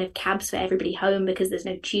get kind of cabs for everybody home because there's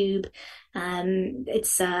no tube.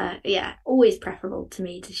 It's always preferable to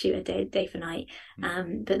me to shoot a day for night.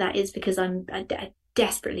 But that is because I'm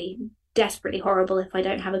desperately horrible if I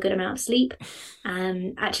don't have a good amount of sleep,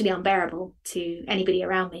 actually unbearable to anybody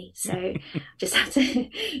around me. So just have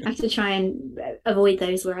to try and avoid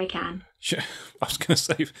those where I can. I was going to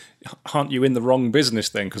say, aren't you in the wrong business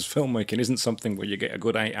then? Because filmmaking isn't something where you get a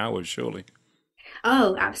good 8 hours, surely.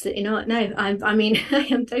 Oh, absolutely not. No, I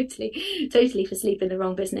am totally for sleep in the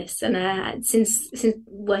wrong business. And since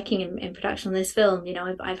working in production on this film,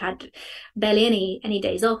 I've had barely any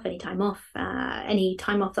days off, any time off. Any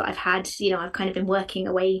time off that I've had, I've kind of been working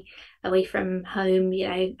away from home.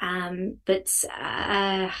 But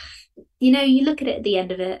you look at it at the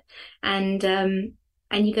end of it,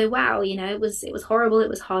 and you go, wow, it was horrible, it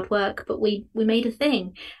was hard work, but we made a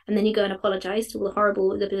thing. And then you go and apologise to all the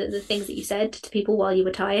horrible the things that you said to people while you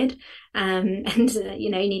were tired, you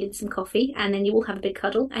needed some coffee, and then you all have a big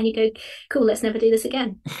cuddle, and you go, cool, let's never do this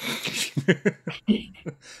again.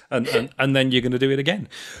 and then you're going to do it again.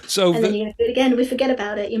 So and then you're going to do it again. We forget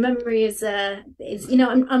about it. Your memory is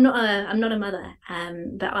I'm not a mother,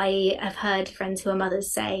 but I have heard friends who are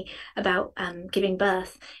mothers say about giving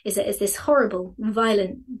birth is that it's this horrible,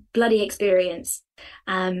 violent, bloody experience.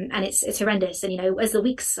 And it's horrendous. And, as the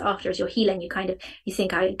weeks after, as you're healing, you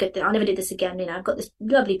think, I'll never do this again. I've got this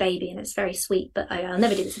lovely baby and it's very sweet, but I'll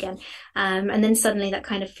never do this again. And then suddenly that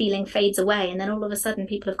kind of feeling fades away. And then all of a sudden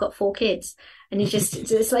people have got 4 kids and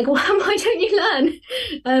it's like, well, why don't you learn?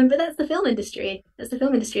 But that's the film industry. That's the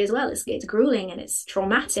film industry as well. It's grueling and it's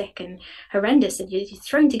traumatic and horrendous. And you're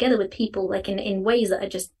thrown together with people like in ways that are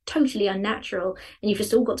just totally unnatural. And you've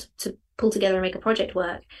just all got to pull together and make a project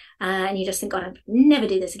work, and you just think, God, I'll never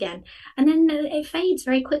do this again. And then it fades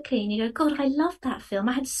very quickly and you go, God, I loved that film.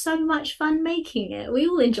 I had so much fun making it. We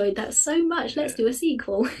all enjoyed that so much. Let's do a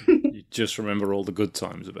sequel. You just remember all the good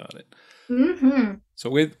times about it. Mm-hmm.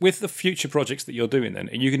 So with the future projects that you're doing then,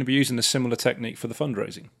 are you going to be using a similar technique for the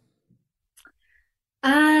fundraising?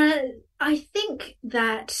 I think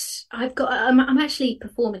that I'm actually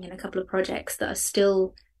performing in a couple of projects that are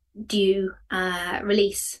still due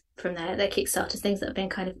release from their Kickstarters, things that have been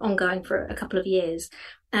kind of ongoing for a couple of years.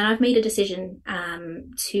 And I've made a decision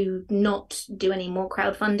to not do any more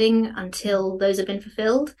crowdfunding until those have been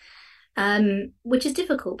fulfilled, which is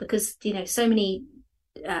difficult because, so many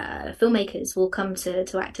filmmakers will come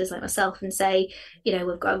to actors like myself and say,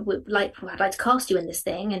 I'd like to cast you in this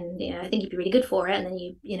thing, and I think you'd be really good for it. And then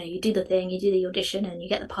you do the thing, you do the audition, and you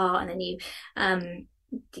get the part, and then you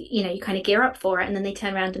kind of gear up for it, and then they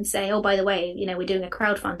turn around and say, oh, by the way, we're doing a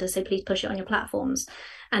crowdfunder, so please push it on your platforms.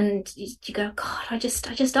 And you go, God, I just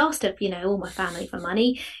asked all my family for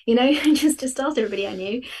money, just asked everybody I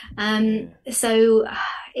knew. So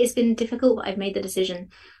it's been difficult, but I've made the decision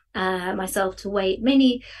myself to wait,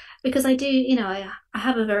 mainly because I do, I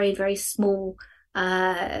have a very, very small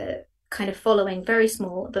kind of following, very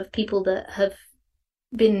small, of people that have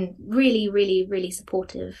been really, really, really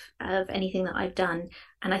supportive of anything that I've done.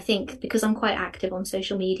 And I think because I'm quite active on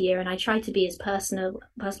social media and I try to be as personal,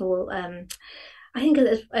 I think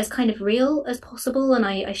as kind of real as possible. And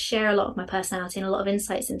I share a lot of my personality and a lot of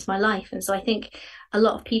insights into my life. And so I think a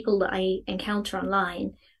lot of people that I encounter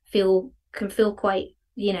online can feel quite,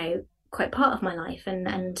 quite part of my life.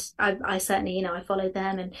 And I certainly, I follow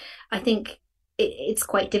them. And I think it's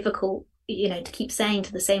quite difficult, to keep saying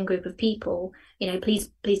to the same group of people, please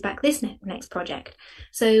back this next project.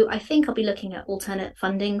 So I think I'll be looking at alternate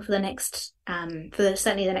funding for the next,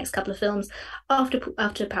 certainly the next couple of films after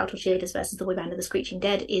Powerful Cheerleaders versus the Boy Band of the Screeching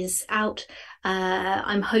Dead is out.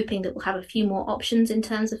 I'm hoping that we'll have a few more options in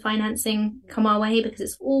terms of financing come our way, because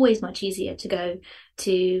it's always much easier to go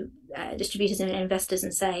to distributors and investors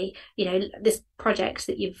and say, this project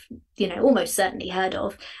that you've, almost certainly heard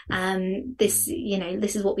of, this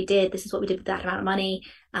is what we did. This is what we did with that amount of money.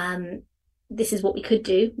 This is what we could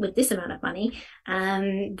do with this amount of money.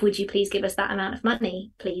 Would you please give us that amount of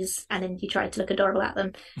money, please? And then you try to look adorable at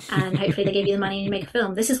them, and hopefully they give you the money and you make a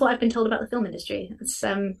film. This is what I've been told about the film industry. It's,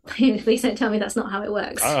 please don't tell me that's not how it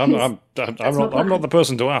works. I'm not the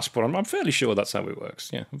person to ask, but I'm fairly sure that's how it works.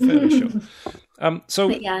 Yeah, I'm fairly sure.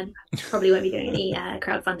 But yeah, probably won't be doing any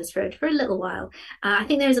crowdfunders for a little while. I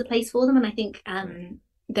think there is a place for them, and I think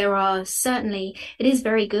there are certainly, it is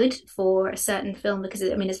very good for a certain film because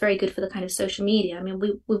it's very good for the kind of social media.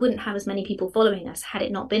 We wouldn't have as many people following us had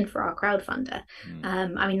it not been for our crowdfunder.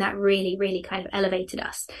 That really, really kind of elevated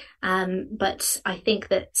us. But I think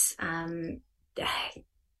that,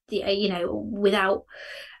 without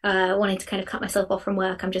wanting to kind of cut myself off from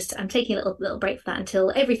work, I'm taking a little break for that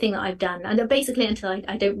until everything that I've done, and basically until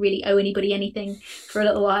I don't really owe anybody anything for a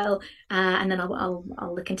little while, and then I'll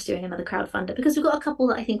look into doing another crowdfunder, because we've got a couple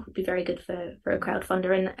that I think would be very good for a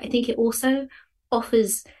crowdfunder, and I think it also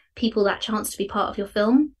offers people that chance to be part of your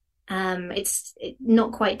film. It's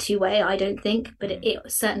not quite two-way, I don't think, but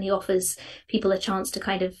it certainly offers people a chance to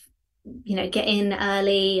kind of get in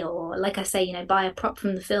early, or like I say, buy a prop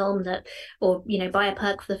from the film or buy a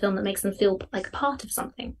perk for the film that makes them feel like a part of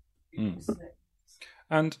something.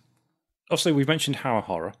 And obviously we've mentioned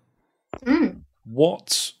horror.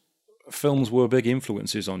 What films were big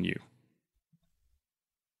influences on you?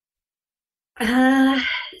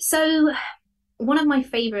 So one of my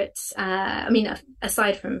favorites,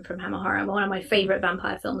 aside from Hammer Horror, one of my favorite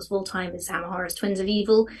vampire films of all time is Hammer Horror's Twins of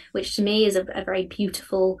Evil, which to me is a very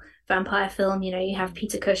beautiful vampire film. You have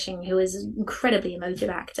Peter Cushing, who is an incredibly emotive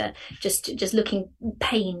actor, just looking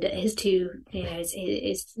pained at his two,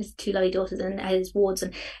 his two lovely daughters and his wards,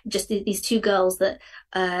 and just these two girls that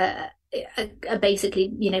are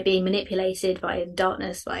basically, being manipulated by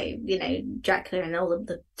darkness, by, Dracula and all of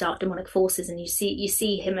the dark demonic forces. And you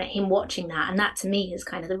see him watching that. And that to me is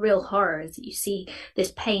kind of the real horror, is that you see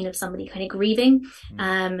this pain of somebody kind of grieving.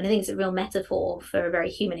 And I think it's a real metaphor for a very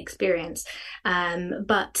human experience.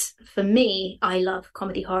 But for me, I love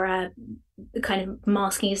comedy horror, kind of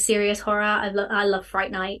masking a serious horror. I love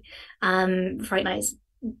Fright Night. Fright Night is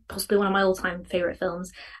possibly one of my all-time favorite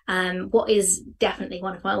films. What is definitely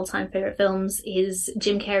one of my all-time favorite films is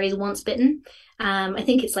Jim Carrey's Once Bitten. I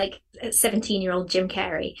think it's like 17-year-old Jim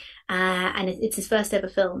Carrey, and it's his first ever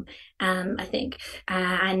film, I think.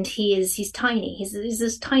 And he's tiny. He's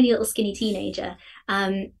this tiny little skinny teenager,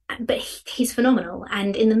 but he's phenomenal.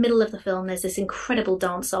 And in the middle of the film, there's this incredible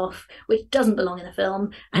dance-off, which doesn't belong in the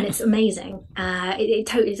film, and it's amazing. It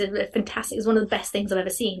totally is a fantastic. It's one of the best things I've ever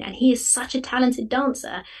seen. And he is such a talented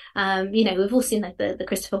dancer. We've all seen like the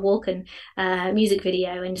Christopher Walken music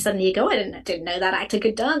video, and suddenly you go, I didn't know that actor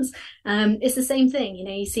could dance. It's the same thing,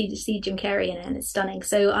 you see Jim Carrey in it, and it's stunning.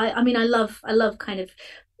 So I mean, I love kind of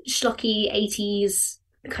schlocky 80s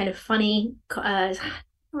kind of funny, not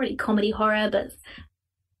really comedy horror, but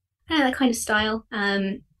that kind of style.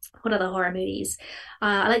 What other horror movies?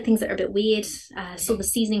 I like things that are a bit weird. Saw The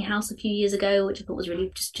Seasoning House a few years ago, which I thought was really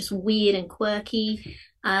just weird and quirky.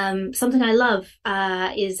 Something I love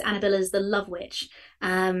is Annabella's The Love Witch,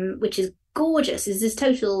 which is gorgeous. Is this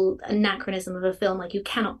total anachronism of a film. Like, you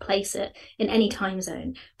cannot place it in any time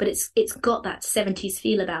zone, but it's got that 70s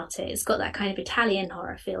feel about it. It's got that kind of Italian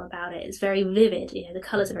horror feel about it. It's very vivid. The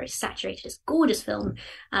colors are very saturated. It's a gorgeous film.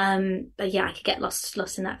 But yeah, I could get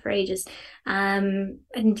lost in that for ages. And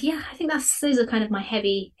yeah, I think those are kind of my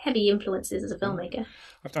heavy influences as a filmmaker.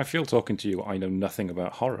 I feel talking to you, I know nothing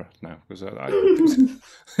about horror now, because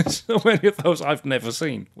so many of those I've never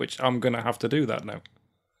seen, which I'm going to have to do that now.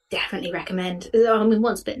 Definitely recommend. I mean,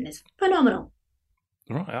 Once Bitten is phenomenal.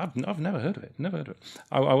 Right, I've never heard of it.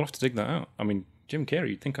 I will have to dig that out. I mean, Jim Carrey,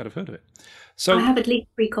 you'd think I'd have heard of it. So I have at least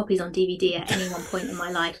 3 copies on DVD at any one point in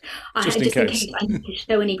my life. Just in case I need to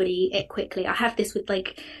show anybody it quickly. I have this with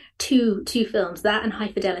like two films, that and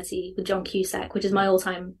High Fidelity with John Cusack, which is my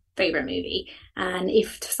all-time favorite movie. And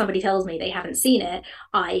if somebody tells me they haven't seen it,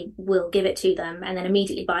 I will give it to them and then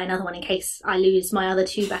immediately buy another one in case I lose my other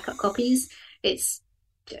 2 backup copies. It's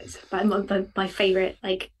my favorite,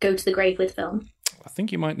 like, go to the grave with film. I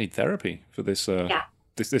think you might need therapy for this.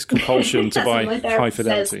 This compulsion to buy High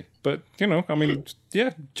Fidelity. Says. But I mean,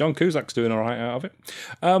 yeah, John Cusack's doing all right out of it.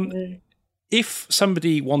 If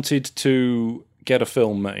somebody wanted to get a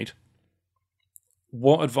film made,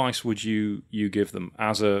 what advice would you give them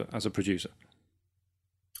as a producer,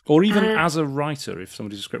 or even as a writer? If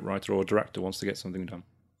somebody's a script writer or a director wants to get something done,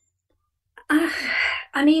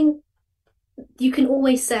 I mean, you can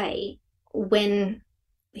always say when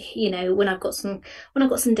I've got some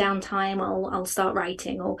downtime, I'll start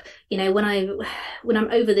writing, or when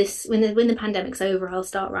I'm over this, when the pandemic's over, I'll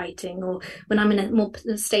start writing, or when I'm in a more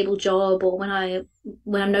stable job, or when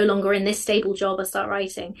I'm no longer in this stable job, I start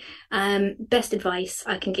writing. Best advice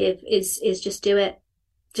I can give is just do it.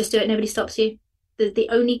 Just do it. Nobody stops you. The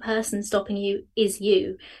only person stopping you is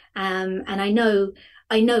you. And I know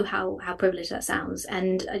how privileged that sounds,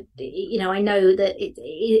 and I know that it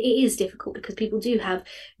is difficult because people do have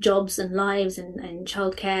jobs and lives and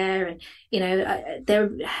childcare, and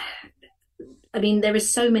there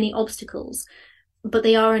is so many obstacles, but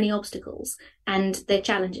they are only obstacles, and they're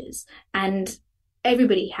challenges, and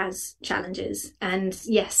everybody has challenges. And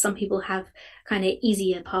yes, some people have kind of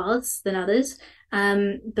easier paths than others,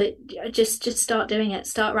 but just start doing it,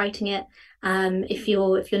 start writing it. If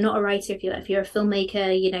you're not a writer, if you're a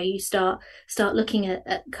filmmaker, you start looking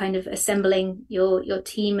at kind of assembling your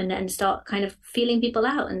team and start kind of feeling people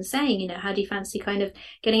out and saying, how do you fancy kind of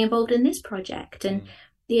getting involved in this project? And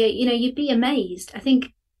you'd be amazed. I think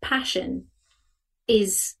passion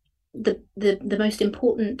is the most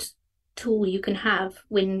important tool you can have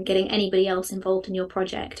when getting anybody else involved in your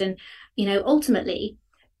project. And ultimately,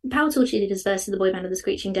 Power Tool Cheerleaders versus the boy band of the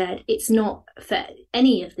Screeching Dead, it's not for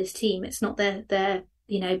any of this team. It's not their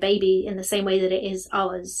baby in the same way that it is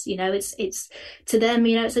ours. It's to them,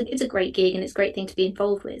 it's a great gig and it's a great thing to be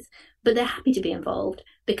involved with. But they're happy to be involved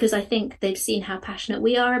because I think they've seen how passionate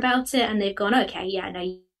we are about it, and they've gone, okay, yeah,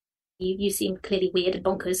 no, you seem clearly weird and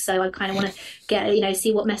bonkers, so I kind of want to get,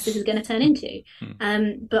 see what mess this is going to turn into.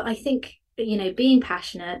 But I think, being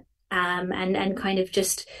passionate and kind of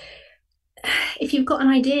just, if you've got an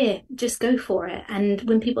idea, just go for it. And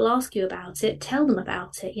when people ask you about it, tell them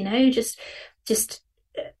about it. Just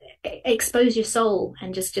expose your soul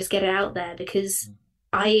and just get it out there, because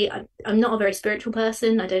I'm not a very spiritual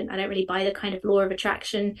person. I don't really buy the kind of law of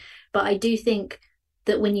attraction, but I do think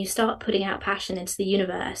that when you start putting out passion into the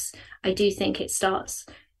universe, I do think it starts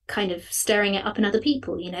kind of stirring it up in other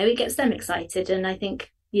people. It gets them excited, and I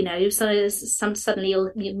think so suddenly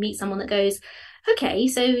you meet someone that goes, okay,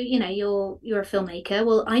 so you're a filmmaker.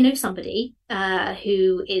 Well, I know somebody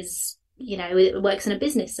who is works in a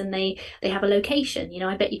business, and they have a location.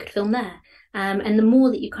 I bet you could film there. And the more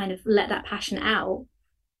that you kind of let that passion out,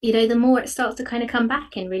 the more it starts to kind of come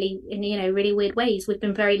back in really weird ways. We've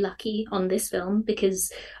been very lucky on this film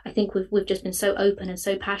because I think we've just been so open and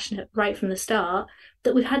so passionate right from the start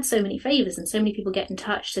that we've had so many favors and so many people get in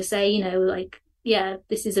touch to say, like, yeah,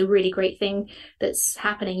 this is a really great thing that's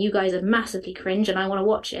happening. You guys are massively cringe and I want to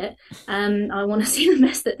watch it. I want to see the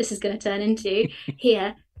mess that this is going to turn into.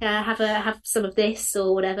 Here, have some of this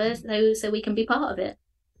or whatever, so we can be part of it.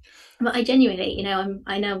 But I genuinely,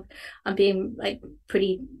 I know I'm being like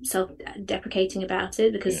pretty self-deprecating about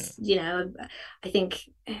it because, I think,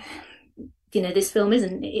 this film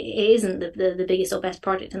isn't the biggest or best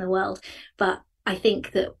project in the world, but I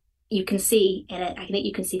think that you can see in it, I think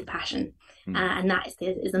you can see the passion. And that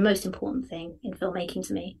is the most important thing in filmmaking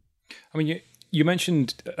to me. I mean, you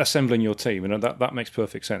mentioned assembling your team, and that makes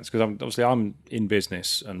perfect sense because obviously I'm in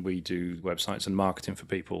business and we do websites and marketing for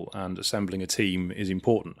people, and assembling a team is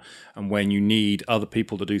important. And when you need other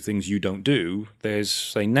people to do things you don't do, there's,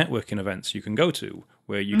 say, networking events you can go to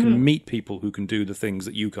where you can meet people who can do the things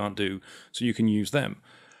that you can't do, so you can use them.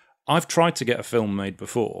 I've tried to get a film made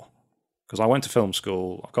before because I went to film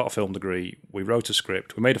school, I've got a film degree, we wrote a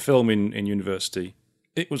script, we made a film in university.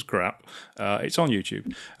 It was crap. It's on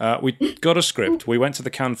YouTube. We got a script. We went to the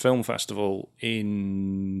Cannes Film Festival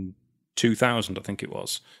in 2000, I think it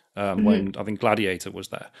was, when I think Gladiator was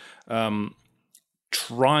there.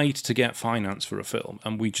 Tried to get finance for a film,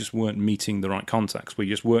 and we just weren't meeting the right contacts. We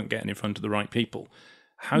just weren't getting in front of the right people.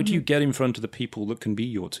 How do you get in front of the people that can be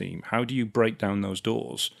your team? How do you break down those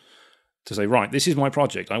doors to say, right, this is my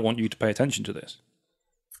project. I want you to pay attention to this?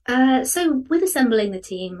 So with assembling the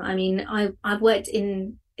team, I mean, I've worked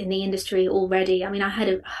in the industry already. I mean, I had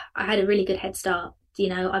a really good head start.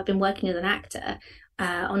 I've been working as an actor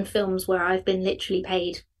on films where I've been literally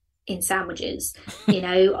paid in sandwiches.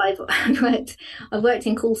 I've worked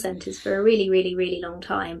in call centers for a really, really, really long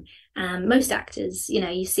time. Most actors,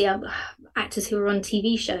 you see actors who are on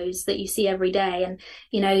TV shows that you see every day, and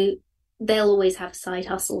they'll always have a side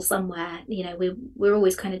hustle somewhere. We're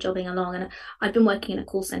always kind of jobbing along, and I've been working in a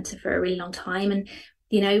call center for a really long time, and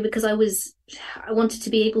because I wanted to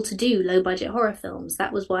be able to do low budget horror films.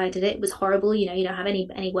 That was why I did it. It was horrible. You don't have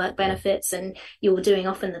any work benefits, and you're doing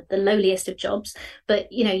often the lowliest of jobs,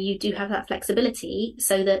 but you do have that flexibility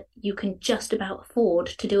so that you can just about afford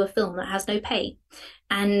to do a film that has no pay,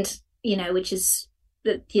 and which is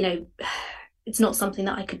that it's not something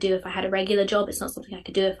that I could do if I had a regular job. It's not something I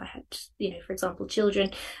could do if I had, for example,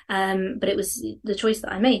 children. But it was the choice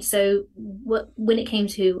that I made. So when it came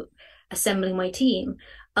to assembling my team,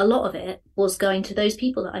 a lot of it was going to those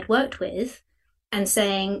people that I'd worked with and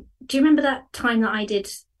saying, do you remember that time that I did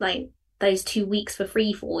like those 2 weeks for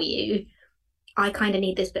free for you? I kind of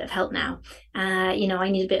need this bit of help now. I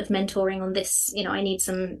need a bit of mentoring on this. I need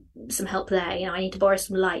some help there. I need to borrow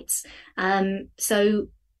some lights. So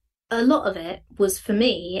a lot of it was, for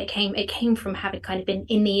me, it came from having kind of been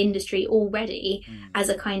in the industry already as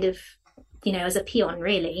a kind of, as a peon,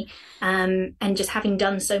 really, and just having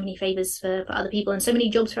done so many favors for other people and so many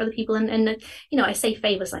jobs for other people. And I say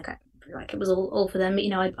favors like it was all for them.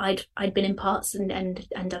 I'd been in parts and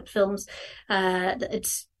done films that had,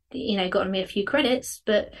 gotten me a few credits,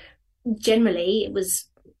 but generally it was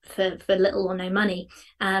for little or no money.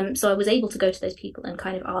 So I was able to go to those people and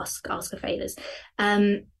kind of ask for favors.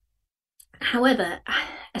 However,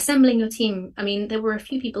 assembling your team, I mean, there were a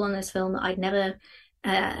few people on this film that I'd never,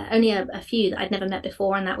 only a few that I'd never met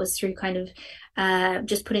before, and that was through kind of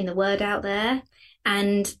just putting the word out there.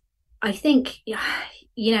 And I think,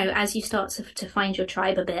 as you start to find your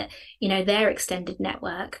tribe a bit, their extended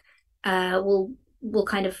network will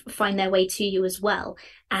kind of find their way to you as well.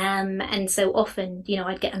 And so often,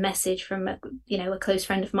 I'd get a message from a close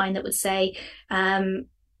friend of mine that would say,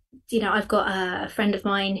 I've got a friend of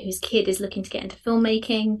mine whose kid is looking to get into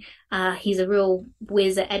filmmaking. He's a real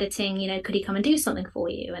whiz at editing. Could he come and do something for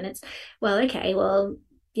you? And it's, well, okay, well,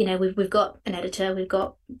 we've got an editor, we've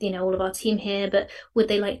got, all of our team here, but would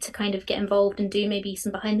they like to kind of get involved and do maybe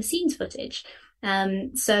some behind the scenes footage?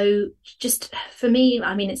 So just for me,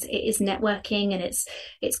 I mean, it is networking, and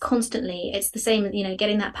it's constantly, it's the same,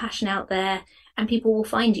 getting that passion out there, and people will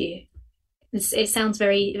find you. It sounds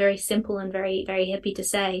very, very simple and very, very hippie to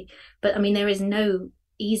say, but I mean, there is no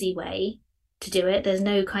easy way to do it. There's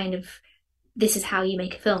no kind of, this is how you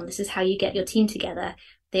make a film. This is how you get your team together.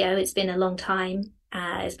 It's been a long time.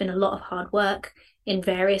 It's been a lot of hard work in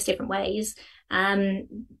various different ways. And,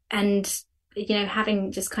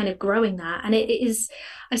 having just kind of growing that. And it is,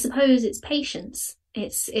 I suppose it's patience.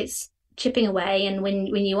 It's chipping away. And when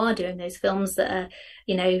you are doing those films that are,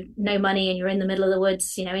 no money and you're in the middle of the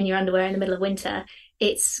woods, in your underwear in the middle of winter,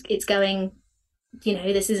 it's going,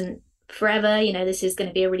 this isn't forever, this is going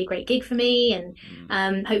to be a really great gig for me.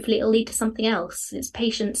 And hopefully it'll lead to something else. It's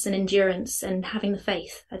patience and endurance and having the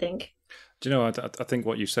faith, I think. Do you know, I think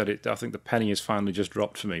what you said, I think the penny has finally just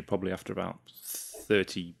dropped for me, probably after about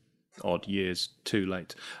 30 odd years too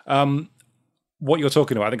late. What you're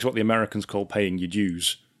talking about, I think, is what the Americans call paying your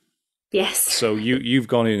dues. Yes. So you've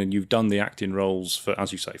gone in and you've done the acting roles for,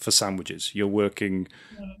 as you say, for sandwiches. You're working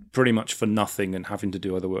pretty much for nothing and having to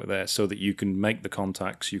do other work there so that you can make the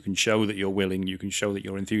contacts, you can show that you're willing, you can show that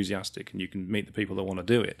you're enthusiastic, and you can meet the people that want to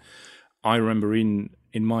do it. I remember in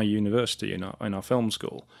my university, in our film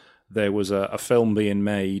school, there was a film being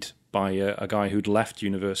made by a guy who'd left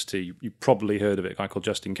university. You probably heard of it, a guy called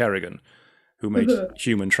Justin Kerrigan, who made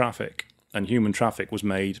Human Traffic. And Human Traffic was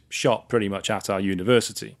shot pretty much at our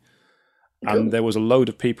university. Cool. And there was a load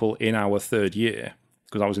of people in our third year,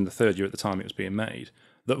 because I was in the third year at the time it was being made,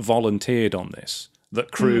 that volunteered on this,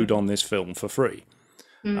 that crewed on this film for free.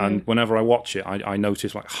 And whenever I watch it, I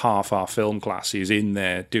notice like half our film class is in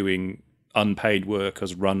there doing unpaid work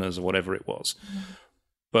as runners or whatever it was.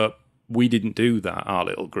 But we didn't do that, our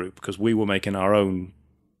little group, because we were making our own,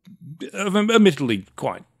 admittedly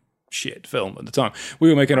quite shit film at the time. We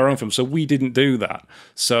were making our own film, so we didn't do that.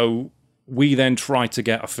 So we then tried to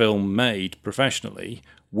get a film made professionally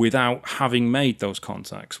without having made those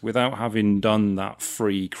contacts, without having done that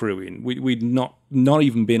free crewing. We'd not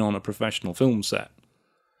even been on a professional film set.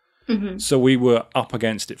 So we were up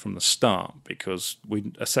against it from the start because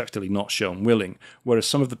we'd effectively not shown willing. Whereas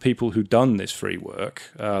some of the people who'd done this free work,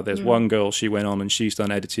 there's one girl, she went on and she's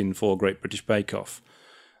done editing for Great British Bake Off.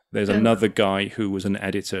 There's another guy who was an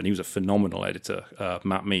editor, and he was a phenomenal editor,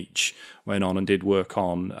 Matt Meach, went on and did work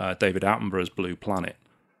on David Attenborough's Blue Planet.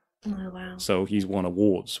 Oh, wow. So he's won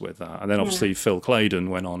awards with that. And then obviously Phil Claydon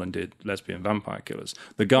went on and did Lesbian Vampire Killers.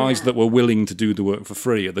 The guys that were willing to do the work for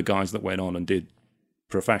free are the guys that went on and did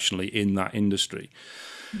professionally in that industry.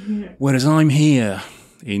 Whereas I'm here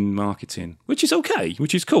in marketing, which is okay,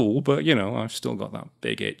 which is cool, but I've still got that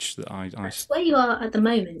big itch that I That's where you are at the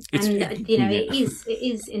moment. It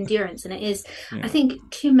is endurance, and it is I think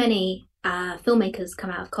too many filmmakers come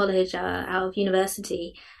out of college, out of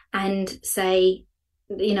university, and say,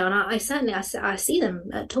 and I certainly I see them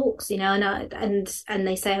at talks, and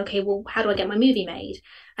they say, okay, well, how do I get my movie made?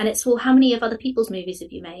 And it's, well, how many of other people's movies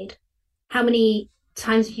have you made? How many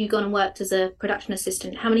times have you gone and worked as a production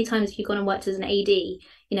assistant? How many times have you gone and worked as an AD?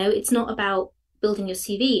 It's not about building your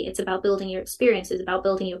CV. It's about building your experiences, about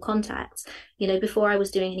building your contacts. Before I was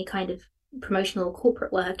doing any kind of promotional or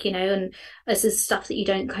corporate work, and this is stuff that you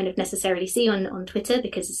don't kind of necessarily see on Twitter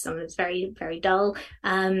because some of it's very, very dull,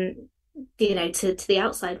 to the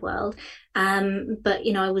outside world. But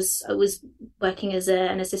I was working as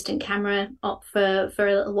an assistant camera op for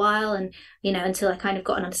a little while, and until I kind of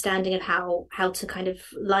got an understanding of how to kind of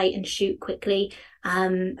light and shoot quickly.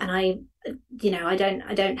 And I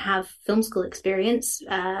don't have film school experience,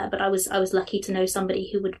 but I was lucky to know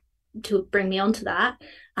somebody who would to bring me onto that.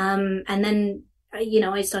 And then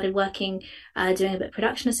I started working, doing a bit of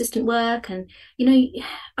production assistant work, and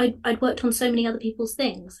I'd worked on so many other people's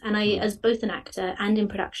things, and I, as both an actor and in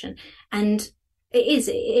production, and it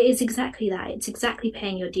is exactly that. It's exactly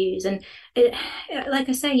paying your dues. And like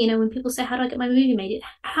I say, when people say, how do I get my movie made?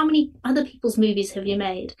 How many other people's movies have you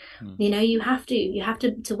made? You have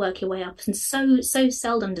to work your way up. And so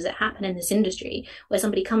seldom does it happen in this industry where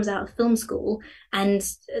somebody comes out of film school and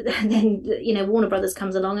then, Warner Brothers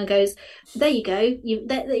comes along and goes, there you go.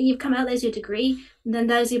 You've come out, there's your degree. And then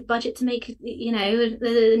there's your budget to make,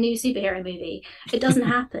 the new superhero movie. It doesn't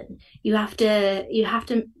happen. You have to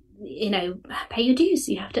pay your dues.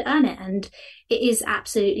 You have to earn it, and it is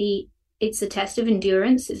absolutely. It's a test of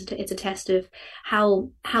endurance. It's a test of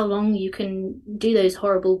how long you can do those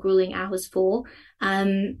horrible, grueling hours for,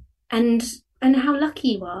 and how lucky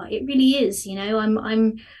you are. It really is.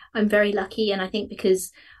 I'm very lucky, and I think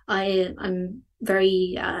because I'm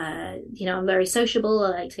very I'm very sociable. I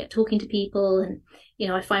like to get talking to people, and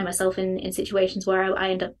I find myself in situations where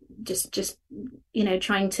I end up just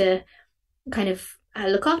trying to kind of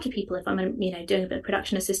look after people. If I'm doing a bit of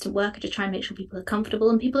production assistant work, I just try and make sure people are comfortable,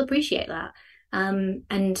 and people appreciate that. And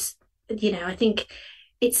I think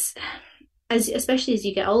it's especially as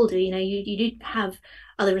you get older, you do have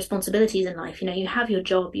other responsibilities in life. You have your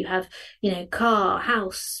job, you have, car,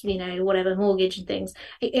 house, whatever, mortgage and things.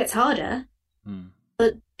 It gets harder,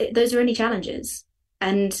 but those are only challenges.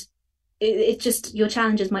 And it's just your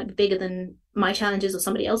challenges might be bigger than my challenges or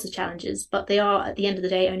somebody else's challenges, but they are at the end of the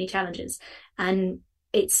day only challenges. And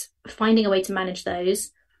it's finding a way to manage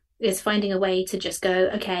those, is finding a way to just go,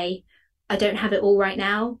 okay, I don't have it all right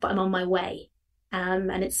now, but I'm on my way.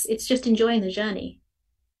 And it's just enjoying the journey.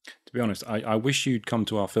 To be honest, I wish you'd come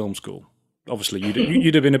to our film school. Obviously,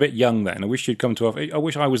 you'd have been a bit young then. I wish you'd come to our. I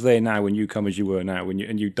wish I was there now when you come as you were now,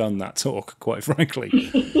 and you'd done that talk. Quite frankly,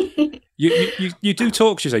 you do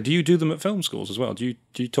talks. You say, do you do them at film schools as well? Do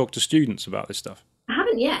you talk to students about this stuff? I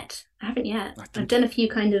haven't yet. I've done a few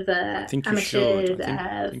kind of amateur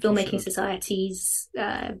filmmaking societies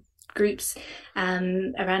groups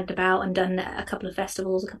around about, and done a couple of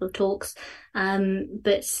festivals, a couple of talks.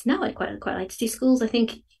 But no, I'd quite like to do schools. I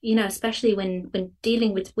think, especially when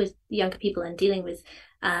dealing with younger people and dealing with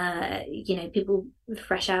people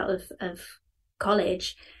fresh out of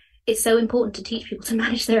college, it's so important to teach people to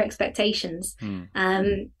manage their expectations,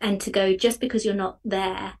 and to go, just because you're not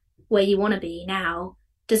there where you want to be now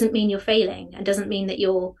doesn't mean you're failing, and doesn't mean that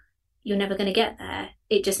you're never going to get there.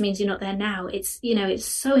 It just means you're not there now. It's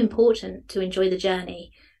so important to enjoy the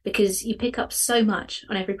journey, because you pick up so much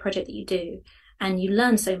on every project that you do, and you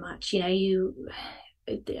learn so much. You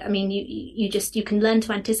can learn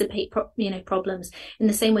to anticipate problems in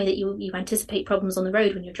the same way that you anticipate problems on the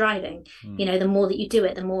road when you're driving. The more that you do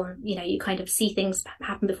it, the more you kind of see things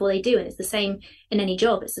happen before they do. And it's the same in any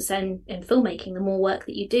job. It's the same in filmmaking. The more work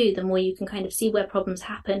that you do, the more you can kind of see where problems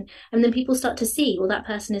happen, and then people start to see, well, that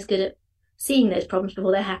person is good at seeing those problems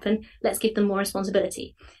before they happen. Let's give them more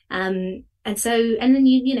responsibility. And then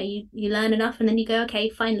you learn enough, and then you go, okay,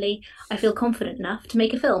 finally I feel confident enough to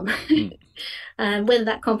make a film. Whether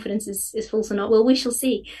that confidence is false or not, well, we shall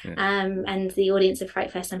see. And the audience of Fright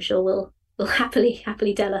Fest, I'm sure, will happily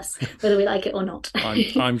tell us whether we like it or not.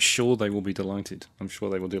 I'm sure they will be delighted.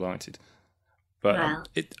 But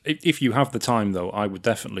if you have the time, though, I would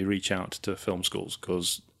definitely reach out to film schools,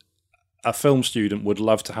 because a film student would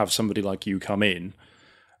love to have somebody like you come in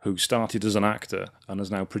who started as an actor and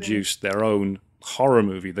has now produced their own horror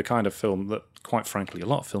movie, the kind of film that, quite frankly, a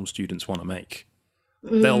lot of film students want to make.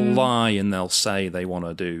 They'll lie and they'll say they want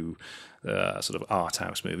to do sort of art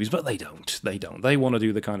house movies, but they don't. They want to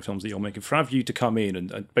do the kind of films that you're making. For have you to come in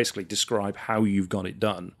and basically describe how you've got it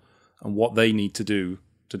done and what they need to do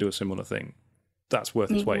a similar thing, that's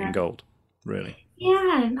worth its weight in gold, really.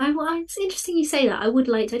 Yeah, it's interesting you say that. I would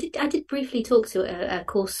like to. I did briefly talk to a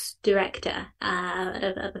course director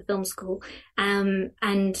of a film school, and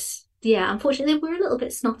yeah, unfortunately, we're a little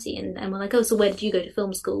bit snotty, and we're like, oh, so where did you go to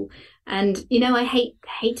film school? And I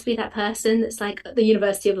hate to be that person that's like, the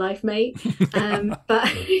University of Life, mate. But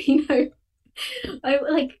I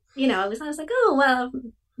was like, oh well, I've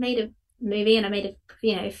made a movie, and I made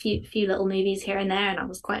a few little movies here and there, and I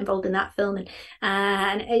was quite involved in that film,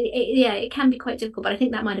 and it can be quite difficult. But I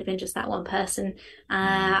think that might have been just that one person.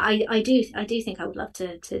 I do think I would love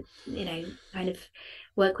to kind of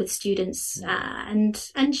work with students and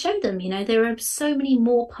show them, there are so many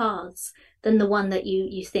more paths than the one that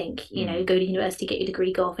you think. Go to university, get your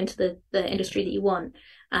degree, go off into the industry that you want.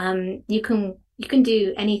 You can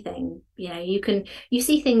do anything. You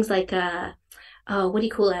see things like what do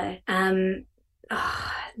you call her?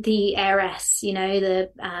 The heiress,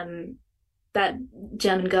 that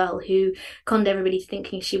German girl who conned everybody to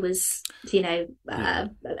thinking she was, an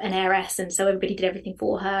heiress, and so everybody did everything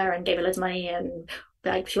for her and gave her loads of money, and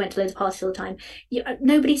like she went to loads of parties all the time.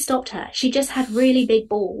 Nobody stopped her. She just had really big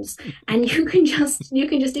balls, and you can just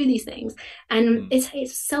do these things, and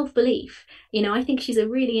it's self-belief. I think she's a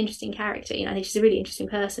really interesting character. I think she's a really interesting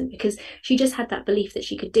person, because she just had that belief that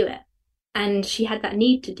she could do it. And she had that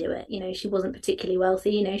need to do it. She wasn't particularly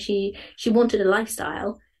wealthy. She wanted a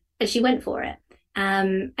lifestyle, and she went for it.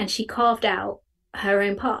 And she carved out her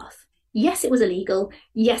own path. Yes, it was illegal.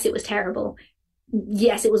 Yes, it was terrible.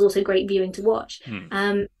 Yes, it was also great viewing to watch.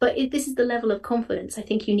 But this is the level of confidence I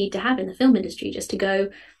think you need to have in the film industry, just to go,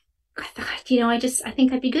 I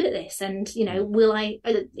think I'd be good at this. And, will I,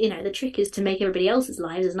 the trick is to make everybody else's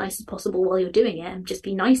lives as nice as possible while you're doing it, and just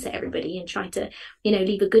be nice to everybody and try to,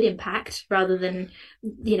 leave a good impact rather than,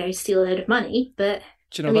 steal a load of money. But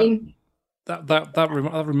that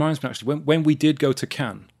reminds me, actually, when we did go to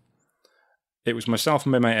Cannes, it was myself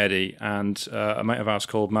and my mate Eddie and a mate of ours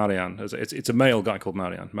called Marian. It's a male guy called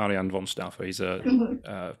Marian von Stauffer. He's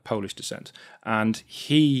a Polish descent. And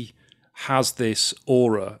he has this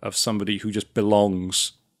aura of somebody who just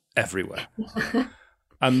belongs everywhere.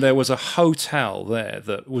 And there was a hotel there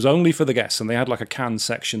that was only for the guests, and they had like a can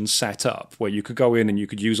section set up where you could go in and you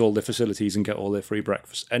could use all the facilities and get all their free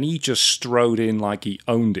breakfast. And he just strode in like he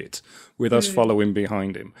owned it, with us following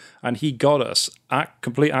behind him. And he got us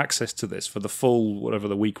complete access to this for the full, whatever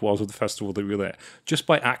the week was of the festival that we were there, just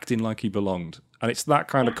by acting like he belonged. And it's that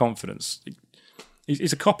kind of confidence.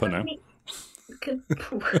 He's a copper now.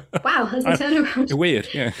 Wow, has he turned around? Weird,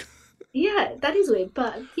 yeah. Yeah, that is weird.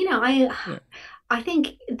 But, I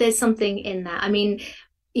think there's something in that. I mean,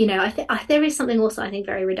 there is something also I think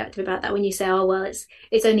very reductive about that when you say, oh well,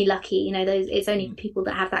 it's only lucky, it's only people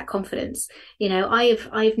that have that confidence.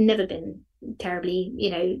 I've never been terribly,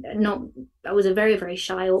 not. I was a very, very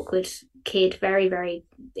shy, awkward kid, very, very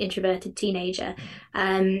introverted teenager,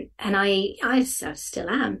 and I still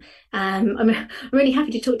am. I'm really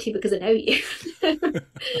happy to talk to you because I know you.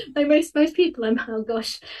 Like most people, oh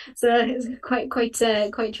gosh, so it's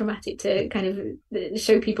quite traumatic to kind of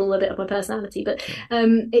show people a bit of my personality, but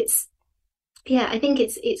I think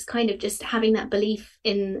it's kind of just having that belief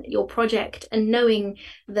in your project and knowing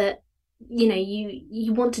that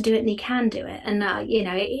you want to do it and you can do it, and I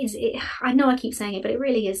know I keep saying it, but it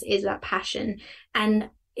really is that passion.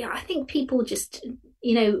 And I think people just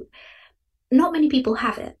not many people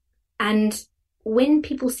have it, and when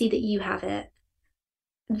people see that you have it,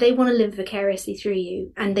 they want to live vicariously through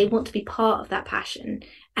you, and they want to be part of that passion.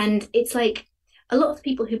 And it's like a lot of the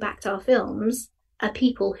people who backed our films are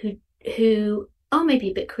people who are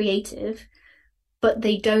maybe a bit creative, but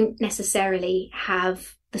they don't necessarily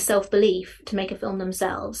have the self-belief to make a film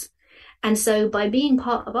themselves. And so by being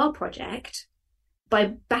part of our project,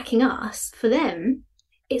 by backing us, for them,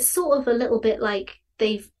 it's sort of a little bit like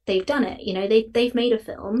they've done it. They've made a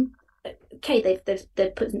film. Okay,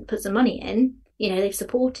 they've put some money in, they've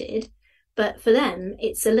supported, but for them,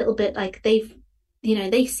 it's a little bit like they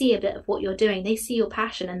see a bit of what you're doing, they see your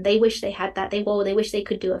passion, and they wish they had that. They wish they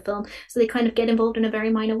could do a film, so they kind of get involved in a very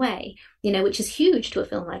minor way, which is huge to a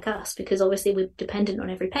film like us, because obviously we're dependent on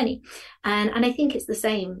every penny. And I think it's the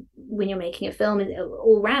same when you're making a film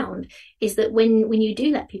all round, is that when you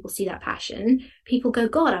do let people see that passion, people go,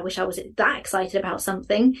 God, I wish I was that excited about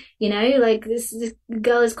something, like this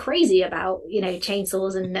girl is crazy about,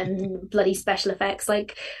 chainsaws and bloody special effects.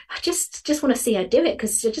 Like, I just want to see her do it,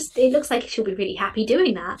 because it looks like she'll be really happy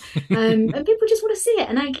doing that. And people just want to see it.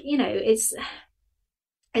 And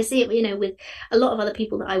I see it, with a lot of other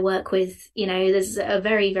people that I work with. There's a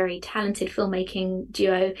very, very talented filmmaking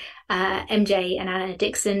duo, MJ and Anna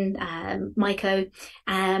Dixon, Maiko,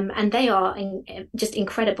 and they are just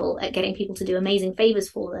incredible at getting people to do amazing favors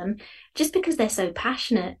for them, just because they're so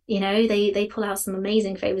passionate. They pull out some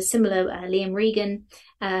amazing favors. Similar, Liam Regan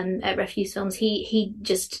at Refuse Films.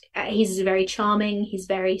 He's very charming. He's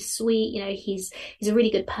very sweet. He's a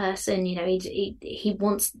really good person. He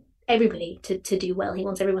wants everybody to do well. He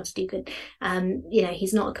wants everyone to do good.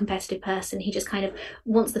 He's not a competitive person. He just kind of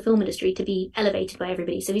wants the film industry to be elevated by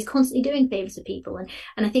everybody. So he's constantly doing favors for people. And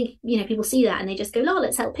I think, people see that and they just go, oh,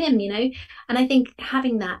 let's help him, And I think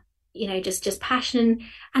having that, just passion,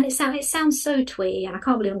 and it sounds so twee, and I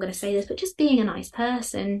can't believe I'm going to say this, but just being a nice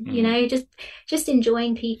person, just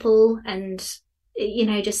enjoying people, and,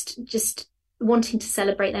 just wanting to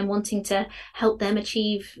celebrate them, wanting to help them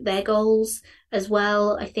achieve their goals as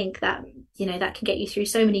well. I think that, that can get you through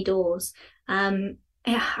so many doors. It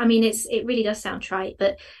really does sound trite,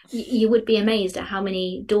 but you would be amazed at how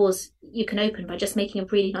many doors you can open by just making a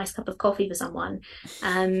really nice cup of coffee for someone.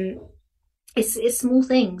 It's small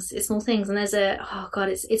things. And there's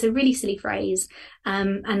it's a really silly phrase.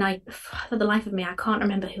 And for the life of me, I can't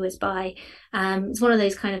remember who it's by. It's one of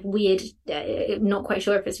those kind of weird, not quite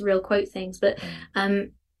sure if it's real quote things, but,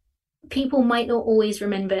 people might not always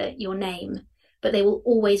remember your name, but they will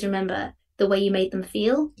always remember the way you made them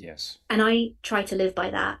feel. Yes. And I try to live by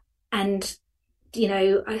that. And,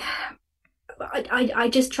 I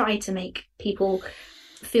just try to make people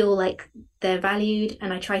feel like they're valued,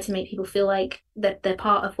 and I try to make people feel like that they're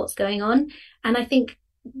part of what's going on. And I think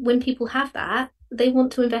when people have that, they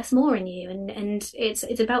want to invest more in you, and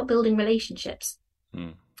it's about building relationships.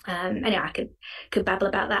 Anyway, I could babble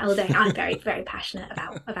about that all day. I'm very, very passionate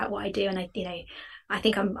about what I do, and I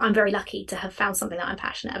think I'm very lucky to have found something that I'm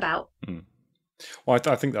passionate about. Well,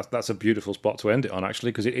 I think that's a beautiful spot to end it on,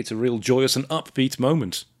 actually, because it's a real joyous and upbeat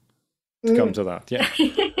moment to come to that. Yeah.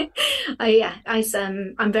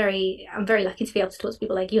 I'm very lucky to be able to talk to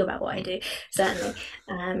people like you about what I do, certainly.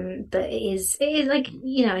 But it is like,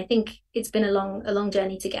 I think it's been a long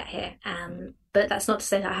journey to get here. But that's not to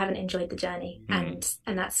say that I haven't enjoyed the journey, and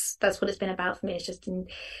that's what it's been about for me. Is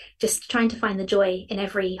just trying to find the joy in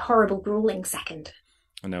every horrible, grueling second.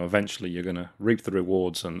 And now eventually you're going to reap the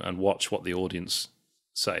rewards and watch what the audience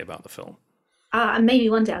say about the film. And maybe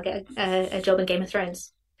one day I'll get a job in Game of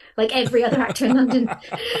Thrones. Like every other actor in London.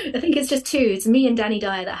 I think it's just two. It's me and Danny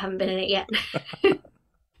Dyer that haven't been in it yet.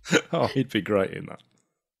 Oh, he'd be great in that.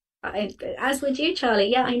 As would you,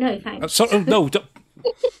 Charlie. Yeah, I know, thanks. No.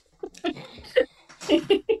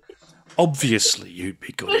 Obviously, you'd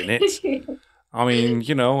be good in it. I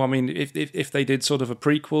mean, if they did sort of a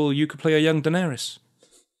prequel, you could play a young Daenerys.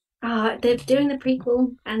 They're doing the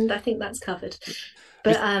prequel, and I think that's covered.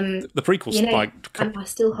 But the prequel's I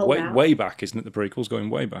still hold out. Way back, isn't it? The prequel's going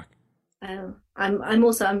way back. I've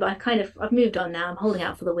moved on now. I'm holding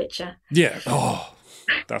out for The Witcher. Yeah. Oh,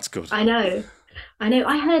 that's good. I know.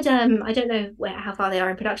 I heard. I don't know how far they are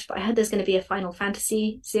in production, but I heard there's going to be a Final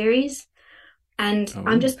Fantasy series. And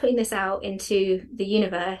I'm just putting this out into the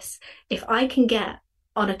universe. If I can get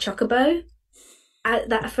on a chocobo,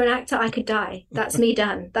 that for an actor, I could die. That's me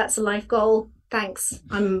done. That's a life goal. Thanks.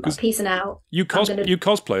 I'm peacing out. You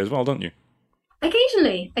cosplay as well, don't you?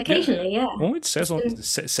 Occasionally, yeah. Well, it says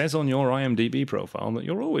on your IMDb profile that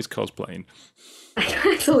you're always cosplaying.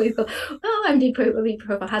 It's always got, IMDb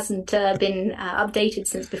profile hasn't been updated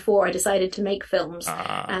since before I decided to make films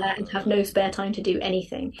and have no spare time to do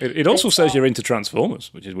anything. It also says you're into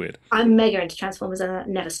Transformers, which is weird. I'm mega into Transformers and that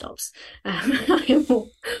never stops. I'm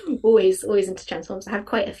always into Transformers. I have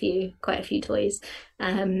quite a few toys.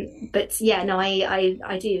 But yeah, no,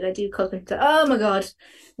 I do cosplay. Oh my god,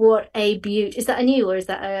 what a beaut! Is that a new or is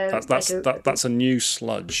that a? That's a new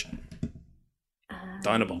sludge.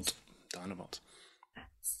 Dinobot.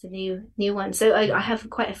 The new one. So I have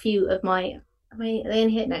quite a few of my. Are they in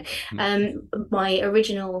here? No. My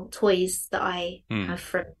original toys that I have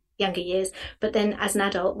from younger years, but then as an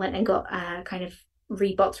adult went and got kind of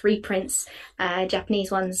reboxed reprints, Japanese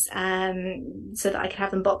ones, so that I could have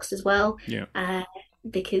them boxed as well. Yeah.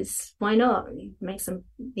 Because why not? You make some,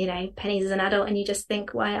 pennies as an adult, and you just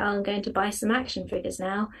think, why I'm going to buy some action figures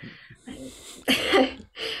now.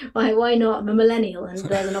 Why not? I'm a millennial and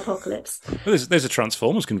there's an apocalypse. Well, there's a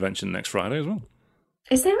Transformers convention next Friday as well.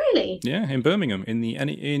 Is there really? Yeah, in Birmingham, in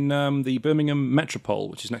the Birmingham Metropole,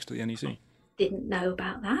 which is next to the NEC. Didn't know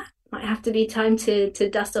about that. Might have to be time to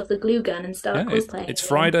dust off the glue gun and start cosplaying. It's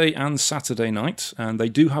Friday and Saturday night, and they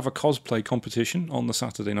do have a cosplay competition on the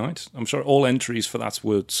Saturday night. I'm sure all entries for that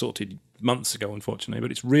were sorted months ago, unfortunately, but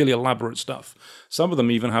it's really elaborate stuff. Some of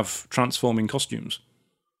them even have transforming costumes.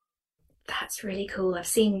 That's really cool. I've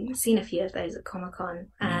seen a few of those at Comic-Con.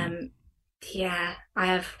 Yeah, I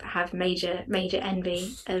have major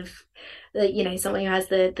envy of someone who has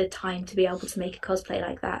the time to be able to make a cosplay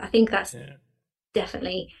like that. I think that's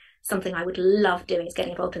definitely something I would love doing, is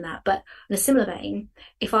getting involved in that. But in a similar vein,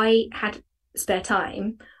 if I had spare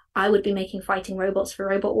time, I would be making fighting robots for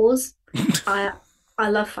Robot Wars. I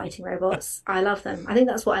love fighting robots. I love them. I think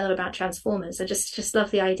that's what I love about Transformers. I just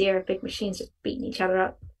love the idea of big machines just beating each other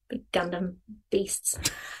up, big Gundam beasts.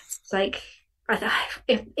 It's like,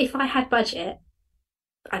 if I had budget,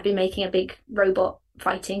 I'd be making a big robot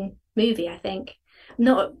fighting movie, I think.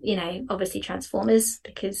 Not, obviously Transformers,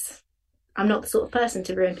 because I'm not the sort of person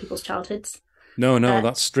to ruin people's childhoods. No,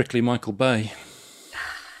 that's strictly Michael Bay.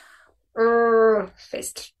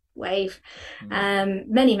 Fist wave.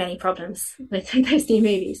 Many problems with those new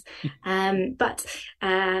movies. But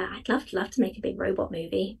I'd love to make a big robot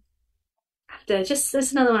movie. That's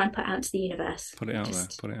another one I'd put out to the universe. Put it out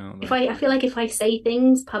there. I feel like if I say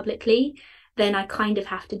things publicly, then I kind of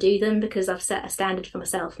have to do them because I've set a standard for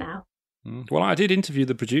myself now. Well, I did interview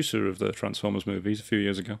the producer of the Transformers movies a few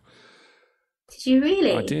years ago. Did you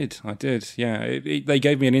really? I did. Yeah, they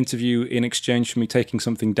gave me an interview in exchange for me taking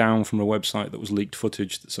something down from a website that was leaked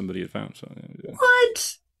footage that somebody had found. So, yeah.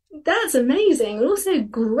 What? That's amazing. And also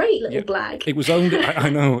great little blag. It was only, I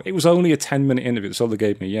know, it was only a 10-minute interview. That's all they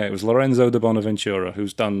gave me. Yeah, it was Lorenzo de Bonaventura,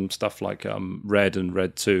 who's done stuff like Red and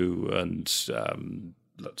Red 2 and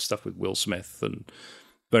stuff with Will Smith and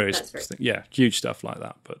various things. Yeah, huge stuff like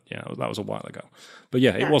that. But yeah, that was a while ago. But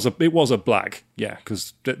yeah, it was a blag. Yeah,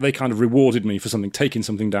 because they kind of rewarded me for taking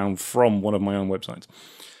something down from one of my own websites.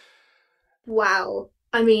 Wow.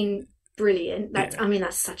 I mean, brilliant. That's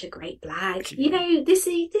such a great blag. This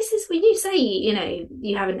is when you say,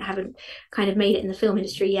 you haven't kind of made it in the film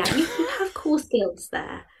industry yet. You have core skills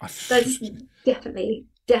there. That's definitely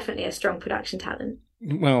a strong production talent.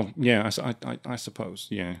 Well, yeah, I suppose.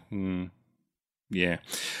 Yeah. Yeah.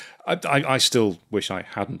 I still wish I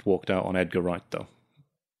hadn't walked out on Edgar Wright, though.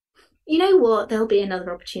 You know what? There'll be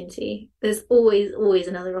another opportunity. There's always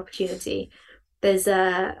another opportunity. There's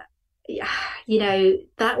that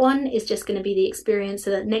one is just going to be the experience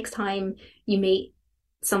so that next time you meet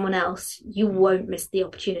someone else, you won't miss the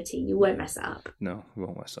opportunity. You won't mess it up. No, we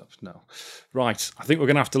won't mess up. No. Right. I think we're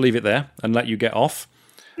going to have to leave it there and let you get off.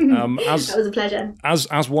 That was a pleasure.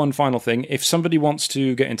 As one final thing, if somebody wants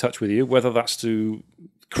to get in touch with you, whether that's to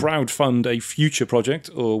crowdfund a future project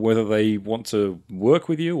or whether they want to work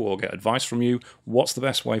with you or get advice from you, what's the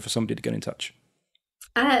best way for somebody to get in touch?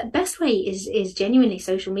 Best way is genuinely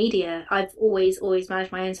social media. I've always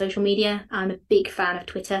managed my own social media. I'm a big fan of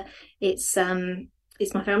Twitter. It's my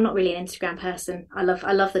favorite. I'm not really an Instagram person. I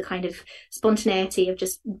love the kind of spontaneity of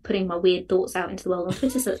just putting my weird thoughts out into the world on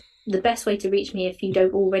Twitter. So the best way to reach me if you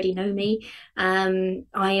don't already know me. I'll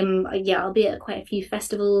be at quite a few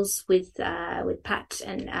festivals with Pat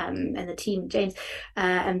and the team, James,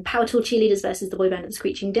 and Power Tour Cheerleaders versus the boy band of the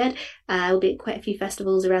Screeching Dead. We'll be at quite a few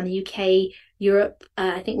festivals around the UK, Europe.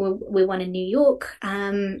 I think we're one in New York.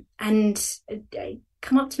 And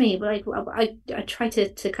come up to me. Like I try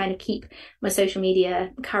to kind of keep my social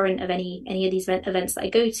media current of any of these events that I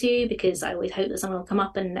go to, because I always hope that someone will come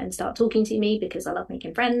up and start talking to me, because I love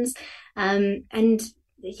making friends. Social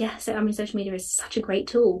media is such a great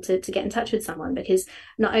tool to get in touch with someone, because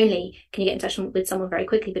not only can you get in touch with someone very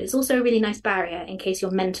quickly, but it's also a really nice barrier in case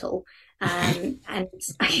you're mental. And I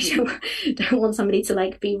don't want somebody to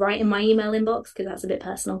like be right in my email inbox, because that's a bit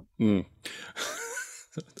personal.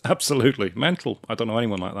 Absolutely. Mental. I don't know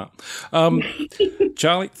anyone like that.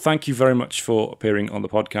 Charlie, thank you very much for appearing on the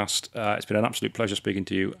podcast. It's been an absolute pleasure speaking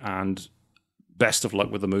to you, and best of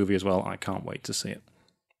luck with the movie as well. I can't wait to see it.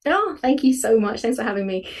 Oh, thank you so much. Thanks for having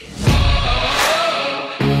me.